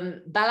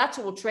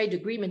bilateral trade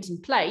agreement in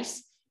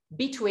place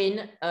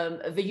between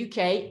the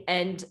UK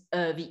and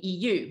the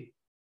EU.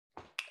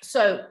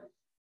 So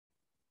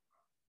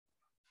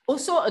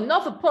also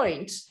another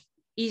point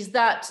is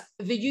that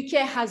the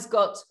UK has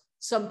got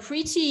some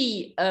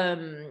pretty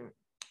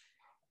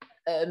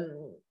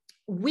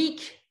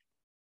weak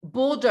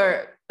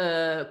border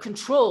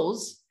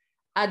controls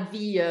at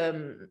the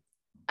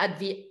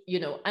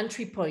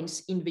entry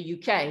points in the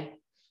UK.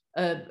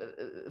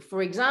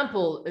 For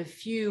example, a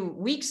few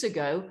weeks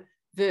ago,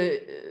 the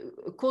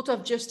Court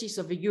of Justice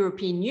of the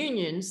European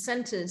Union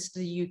sentenced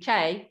the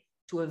UK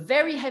to a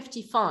very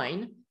hefty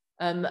fine.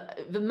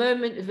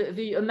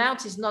 The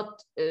amount is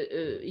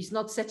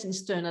not set in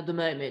stone at the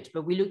moment,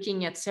 but we're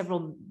looking at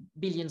several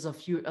billions of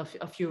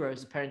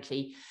euros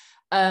apparently.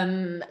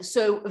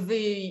 So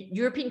the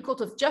European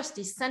Court of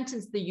Justice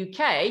sentenced the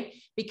UK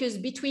because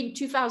between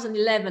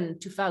 2011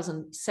 and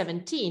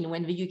 2017,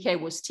 when the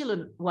UK was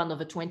still one of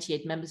the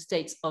 28 member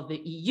states of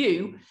the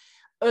EU,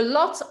 a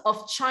lot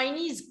of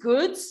Chinese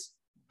goods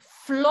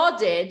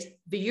flooded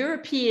the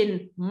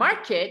European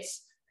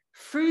markets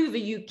through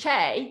the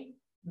UK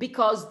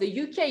because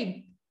the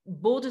UK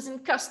borders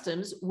and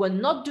customs were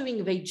not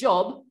doing their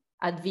job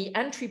at the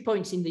entry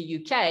points in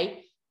the UK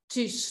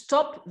to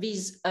stop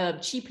these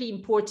cheaply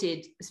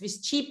imported,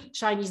 these cheap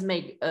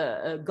Chinese-made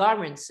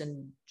garments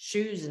and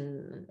shoes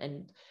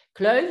and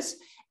clothes.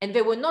 And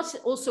they were not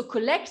also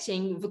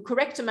collecting the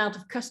correct amount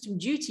of custom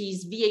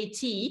duties,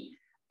 VAT,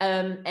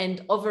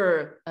 and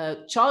other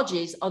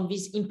charges on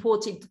these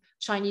imported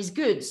Chinese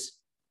goods.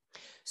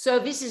 So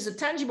this is a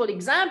tangible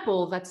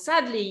example that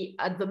sadly,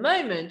 at the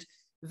moment,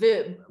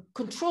 the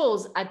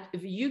controls at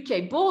the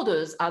UK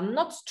borders are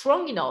not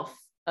strong enough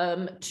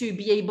to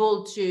be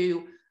able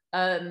to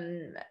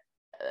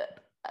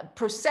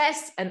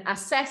process and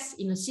assess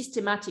in a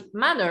systematic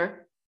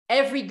manner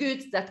every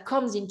good that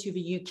comes into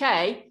the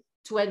UK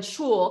to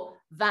ensure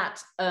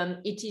that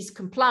it is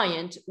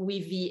compliant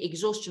with the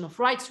exhaustion of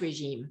rights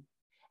regime.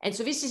 And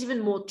so this is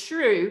even more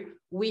true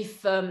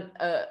with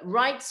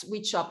rights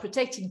which are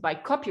protected by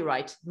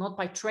copyright, not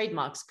by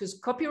trademarks, because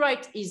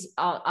copyright is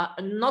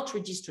not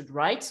registered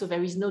rights, so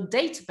there is no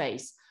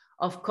database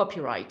of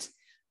copyright.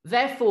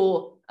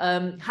 Therefore,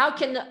 how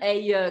can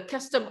a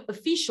custom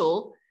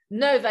official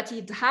know that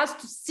it has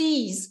to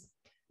seize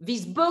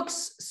these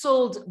books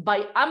sold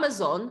by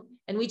Amazon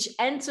and which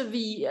enter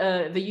the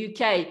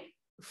UK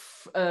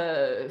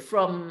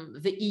from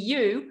the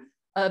EU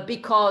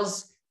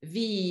because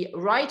the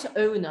right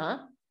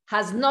owner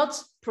has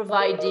not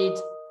provided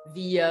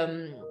the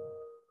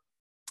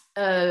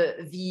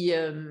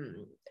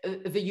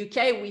UK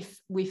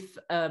with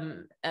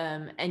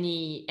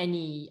any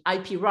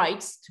IP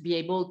rights to be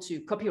able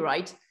to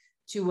copyright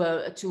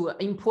to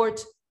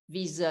import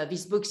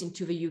these books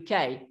into the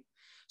UK.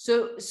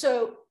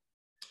 So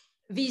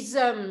these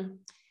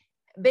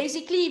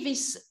basically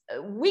these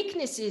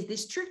weaknesses,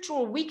 these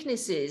structural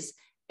weaknesses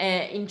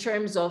in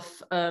terms of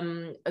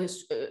a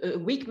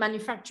weak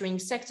manufacturing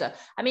sector.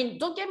 I mean,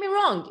 don't get me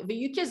wrong,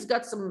 the UK has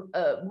got some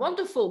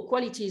wonderful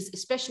qualities,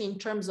 especially in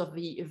terms of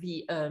the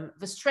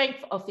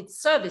strength of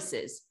its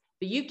services.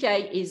 The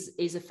UK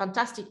is a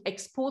fantastic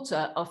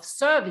exporter of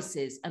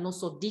services and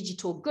also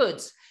digital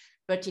goods.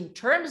 But in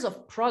terms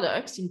of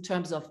products, in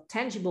terms of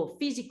tangible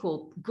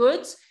physical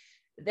goods,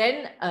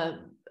 then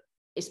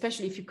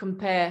especially if you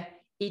compare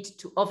it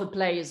to other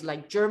players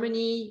like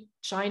Germany,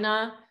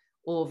 China,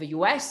 or the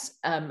US,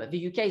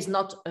 the UK is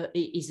not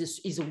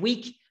is a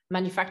weak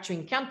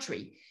manufacturing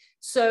country.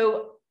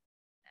 So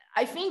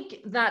I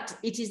think that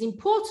it is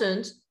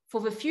important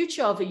for the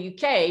future of the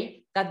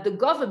UK that the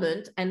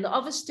government and the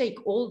other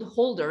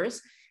stakeholders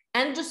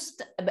and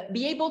just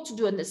be able to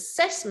do an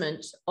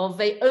assessment of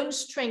their own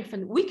strengths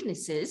and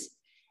weaknesses,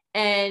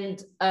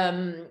 and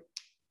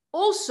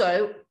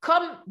also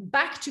come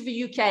back to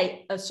the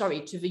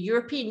to the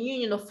European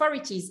Union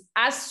authorities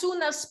as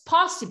soon as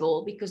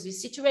possible, because the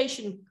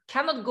situation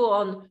cannot go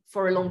on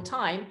for a long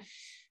time.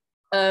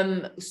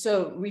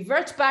 So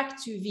revert back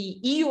to the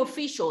EU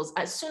officials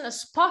as soon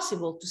as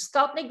possible to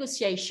start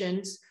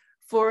negotiations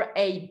for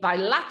a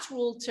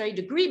bilateral trade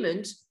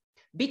agreement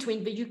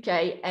between the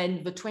UK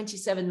and the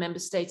 27 member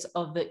states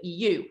of the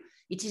EU.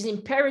 It is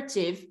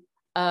imperative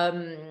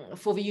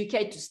for the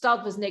UK to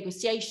start those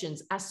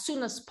negotiations as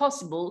soon as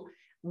possible,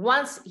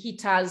 once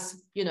it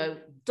has,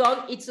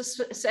 done its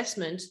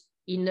assessment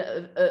in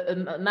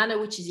a manner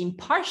which is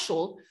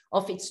impartial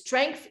of its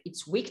strength,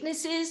 its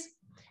weaknesses,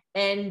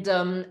 and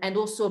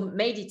also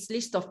made its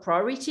list of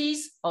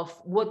priorities of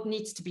what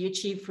needs to be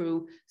achieved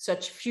through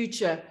such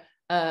future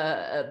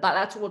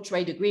bilateral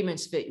trade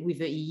agreements with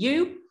the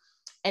EU,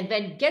 and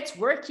then get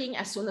working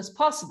as soon as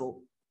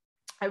possible.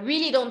 I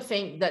really don't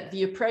think that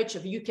the approach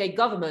of the UK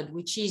government,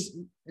 which is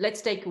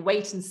let's take a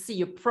wait and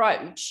see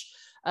approach,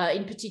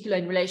 in particular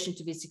in relation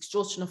to this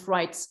exhaustion of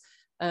rights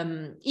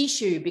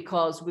issue,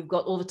 because we've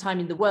got all the time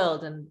in the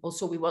world, and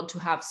also we want to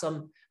have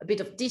a bit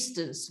of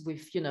distance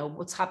with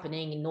what's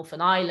happening in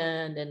Northern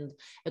Ireland,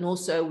 and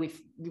also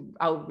with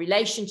our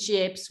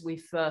relationships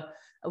with the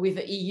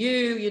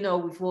EU,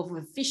 with all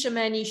the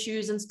fishermen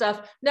issues and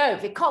stuff. No,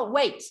 they can't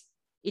wait.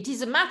 It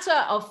is a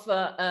matter of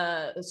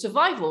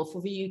survival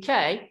for the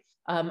UK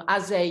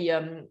as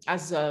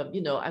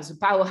a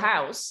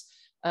powerhouse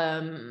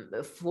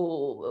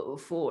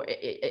for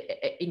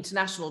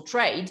international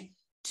trade,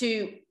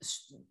 to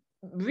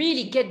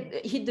really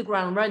hit the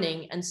ground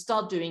running and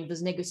start doing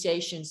those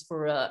negotiations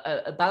for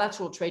a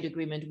bilateral trade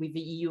agreement with the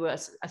EU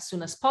as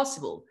soon as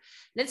possible.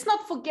 Let's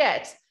not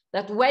forget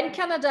that when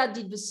Canada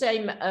did the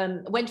same,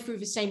 went through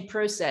the same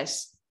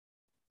process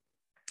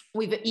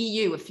with the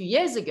EU a few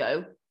years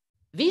ago,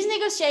 these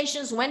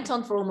negotiations went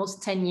on for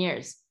almost 10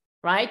 years,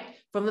 right?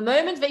 From the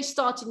moment they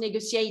started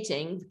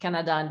negotiating,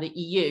 Canada and the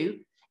EU,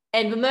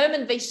 and the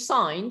moment they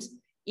signed,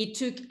 it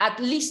took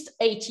at least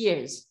 8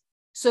 years.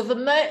 So the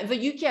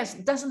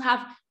UK doesn't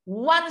have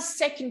 1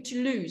 second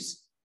to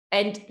lose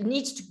and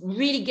needs to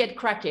really get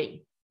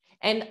cracking.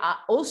 And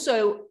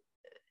also,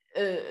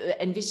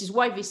 and this is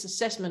why this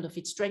assessment of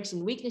its strengths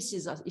and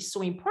weaknesses is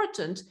so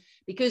important,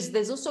 because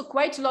there's also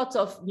quite a lot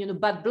of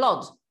bad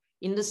blood,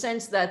 in the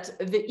sense that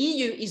the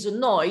EU is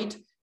annoyed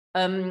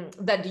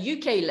that the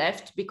UK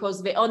left,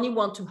 because they only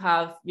want to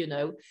have, they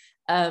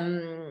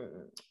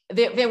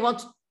want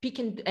to pick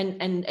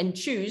and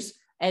choose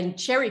and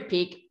cherry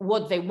pick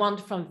what they want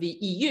from the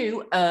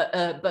EU,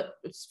 but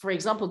for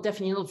example,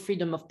 definitely not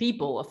freedom of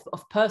people,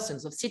 of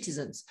persons, of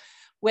citizens.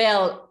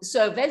 Well,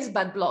 so there's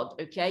bad blood,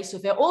 okay? So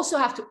they also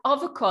have to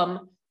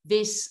overcome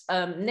this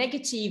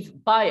negative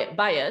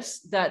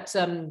bias that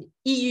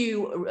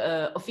EU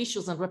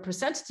officials and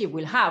representatives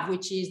will have,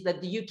 which is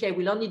that the UK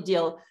will only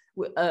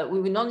we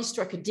will only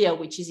strike a deal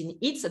which is in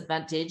its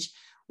advantage,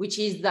 which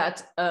is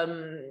that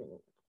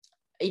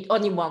it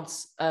only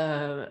wants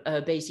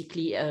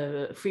basically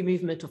free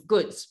movement of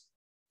goods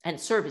and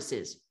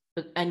services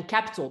and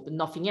capital, but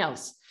nothing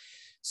else.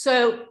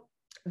 So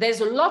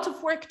there's a lot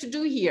of work to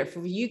do here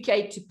for the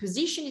UK to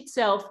position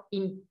itself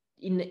in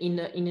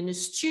an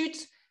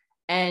astute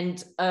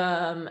and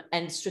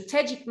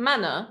strategic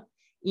manner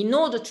in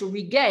order to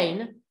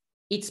regain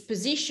its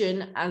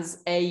position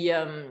as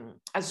a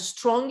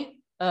strong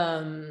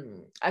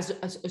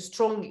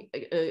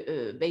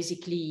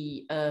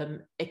basically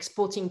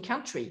exporting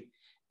country.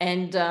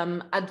 And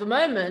at the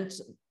moment,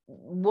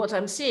 what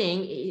I'm seeing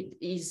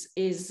is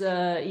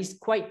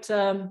quite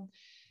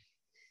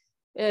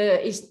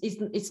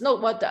it's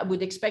not what I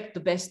would expect the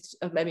best.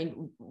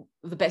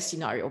 The best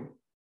scenario.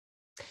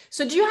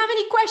 So, do you have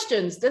any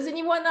questions? Does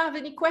anyone have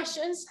any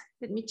questions?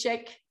 Let me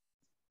check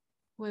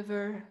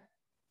whether.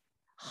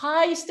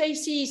 Hi,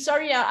 Stacy.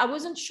 Sorry, I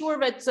wasn't sure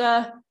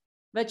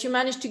that you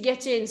managed to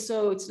get in.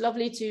 So it's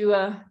lovely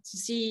to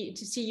see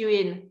you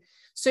in.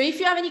 So if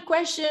you have any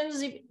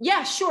questions,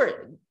 yeah,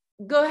 sure,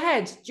 go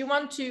ahead. Do you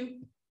want to?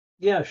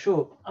 Yeah,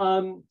 sure.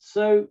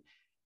 So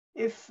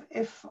if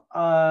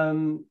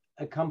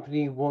a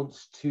company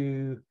wants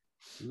to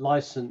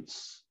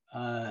license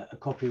a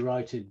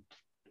copyrighted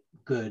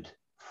good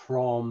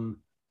from,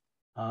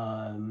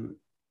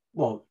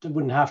 well, it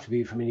wouldn't have to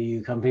be from an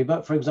EU company,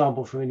 but for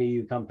example, from an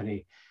EU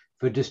company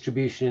for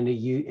distribution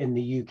in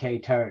the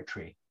UK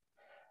territory,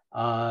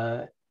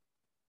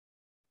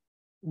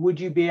 would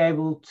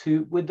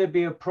there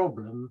be a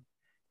problem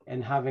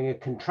in having a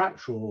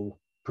contractual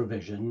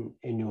provision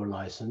in your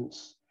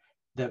license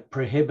that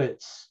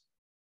prohibits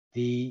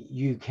the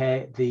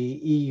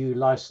EU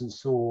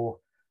licensor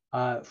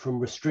from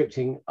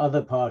restricting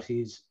other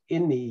parties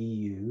in the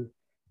EU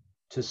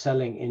to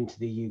selling into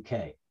the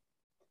UK?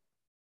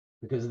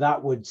 Because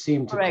that would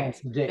seem to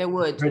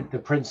contradict the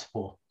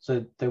principle.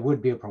 So there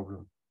would be a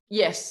problem.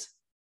 Yes.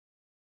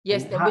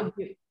 Yes, there would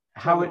be.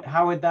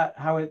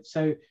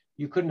 So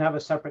you couldn't have a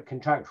separate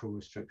contractual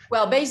restriction?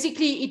 Well,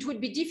 basically, it would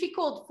be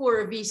difficult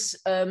for this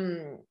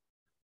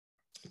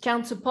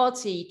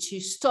counterparty to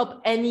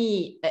stop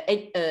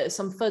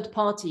some third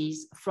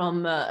parties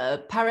from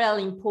parallel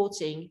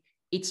importing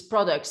its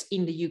products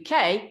in the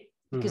UK,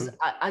 because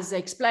as I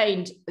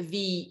explained,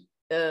 the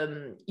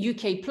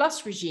UK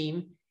Plus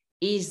regime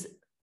is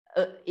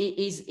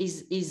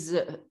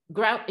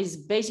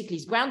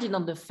grounded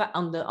on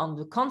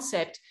the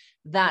concept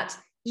that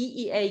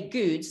EEA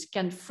goods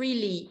can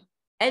freely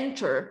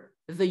enter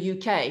the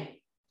UK,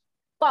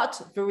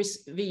 but the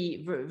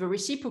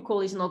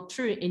reciprocal is not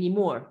true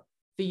anymore.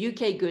 The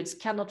UK goods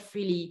cannot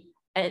freely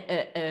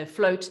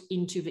float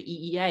into the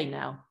EEA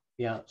now.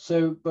 Yeah.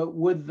 So, but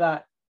would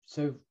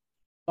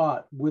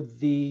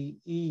the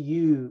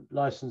EU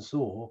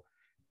licensor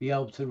be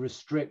able to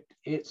restrict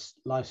its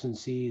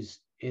licensees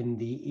in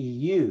the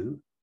EU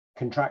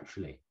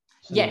contractually?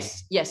 So,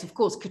 yes, of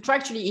course.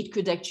 Contractually, it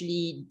could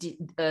actually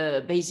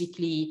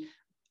basically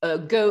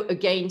go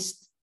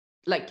against,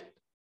 like,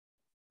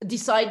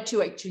 decide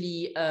to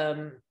actually,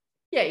 go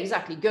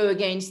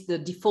against the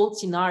default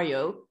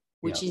scenario,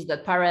 which is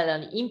that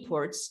parallel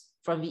imports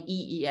from the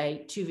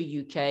EEA to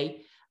the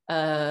UK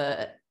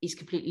is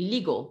completely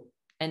legal,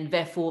 and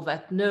therefore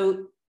that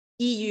no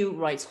EU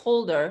rights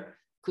holder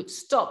could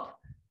stop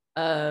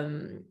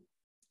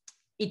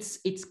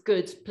its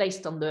goods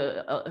placed on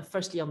the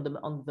firstly on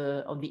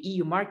the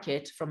EU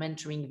market from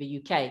entering the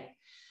UK.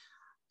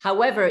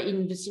 However,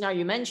 in the scenario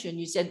you mentioned,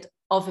 you said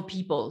other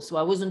people, so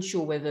I wasn't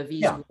sure whether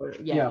these were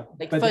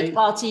third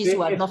parties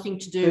who had nothing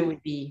to do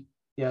with the.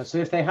 Yeah, so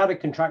if they had a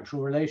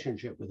contractual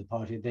relationship with the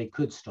party, they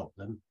could stop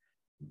them.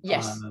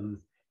 Yes.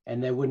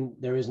 And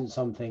there isn't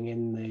something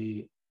in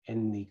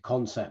the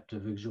concept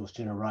of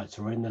exhaustion of rights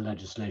or in the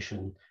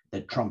legislation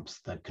that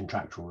trumps the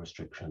contractual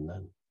restriction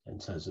then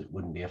and says it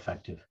wouldn't be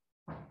effective.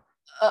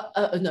 No,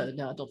 I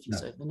don't think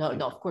so. No,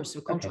 of course,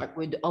 the contract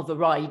would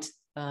override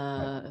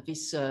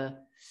this.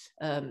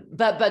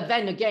 But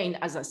then again,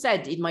 as I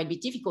said, it might be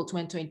difficult to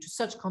enter into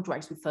such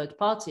contracts with third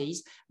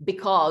parties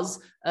because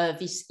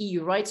this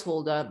EU rights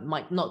holder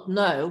might not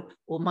know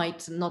or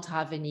might not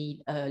have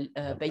any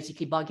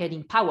basically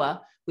bargaining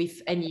power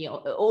with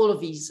all of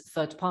these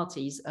third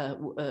parties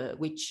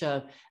which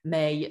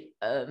may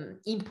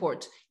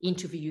import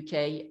into the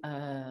UK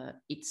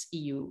its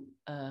EU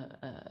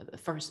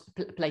first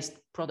placed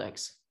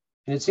products.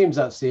 And it seems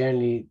that's the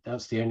only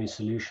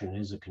solution,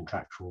 is a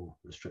contractual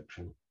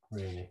restriction,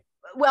 really.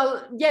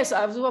 Well, yes,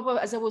 as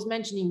I was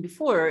mentioning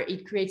before,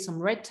 it creates some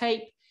red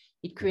tape,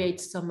 it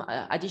creates some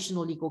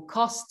additional legal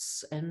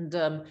costs, and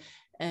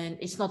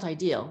it's not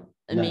ideal.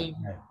 No,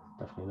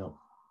 definitely not.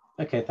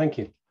 Okay, thank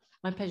you.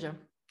 My pleasure.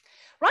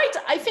 Right,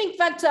 I think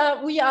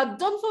that we are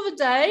done for the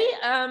day.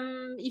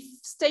 If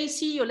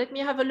Stacy, you let me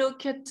have a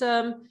look at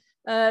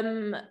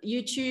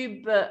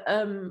YouTube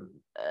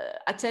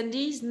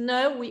attendees.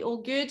 No, we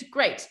all good.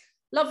 Great,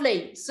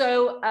 lovely.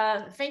 So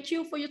thank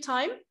you for your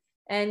time,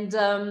 and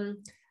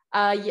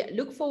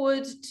look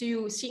forward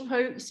to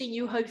seeing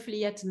you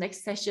hopefully at the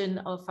next session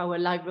of our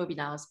live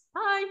webinars.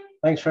 Bye.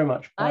 Thanks very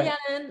much. Bye,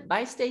 Alan.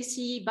 Bye,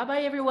 Stacy.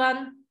 Bye,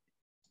 everyone.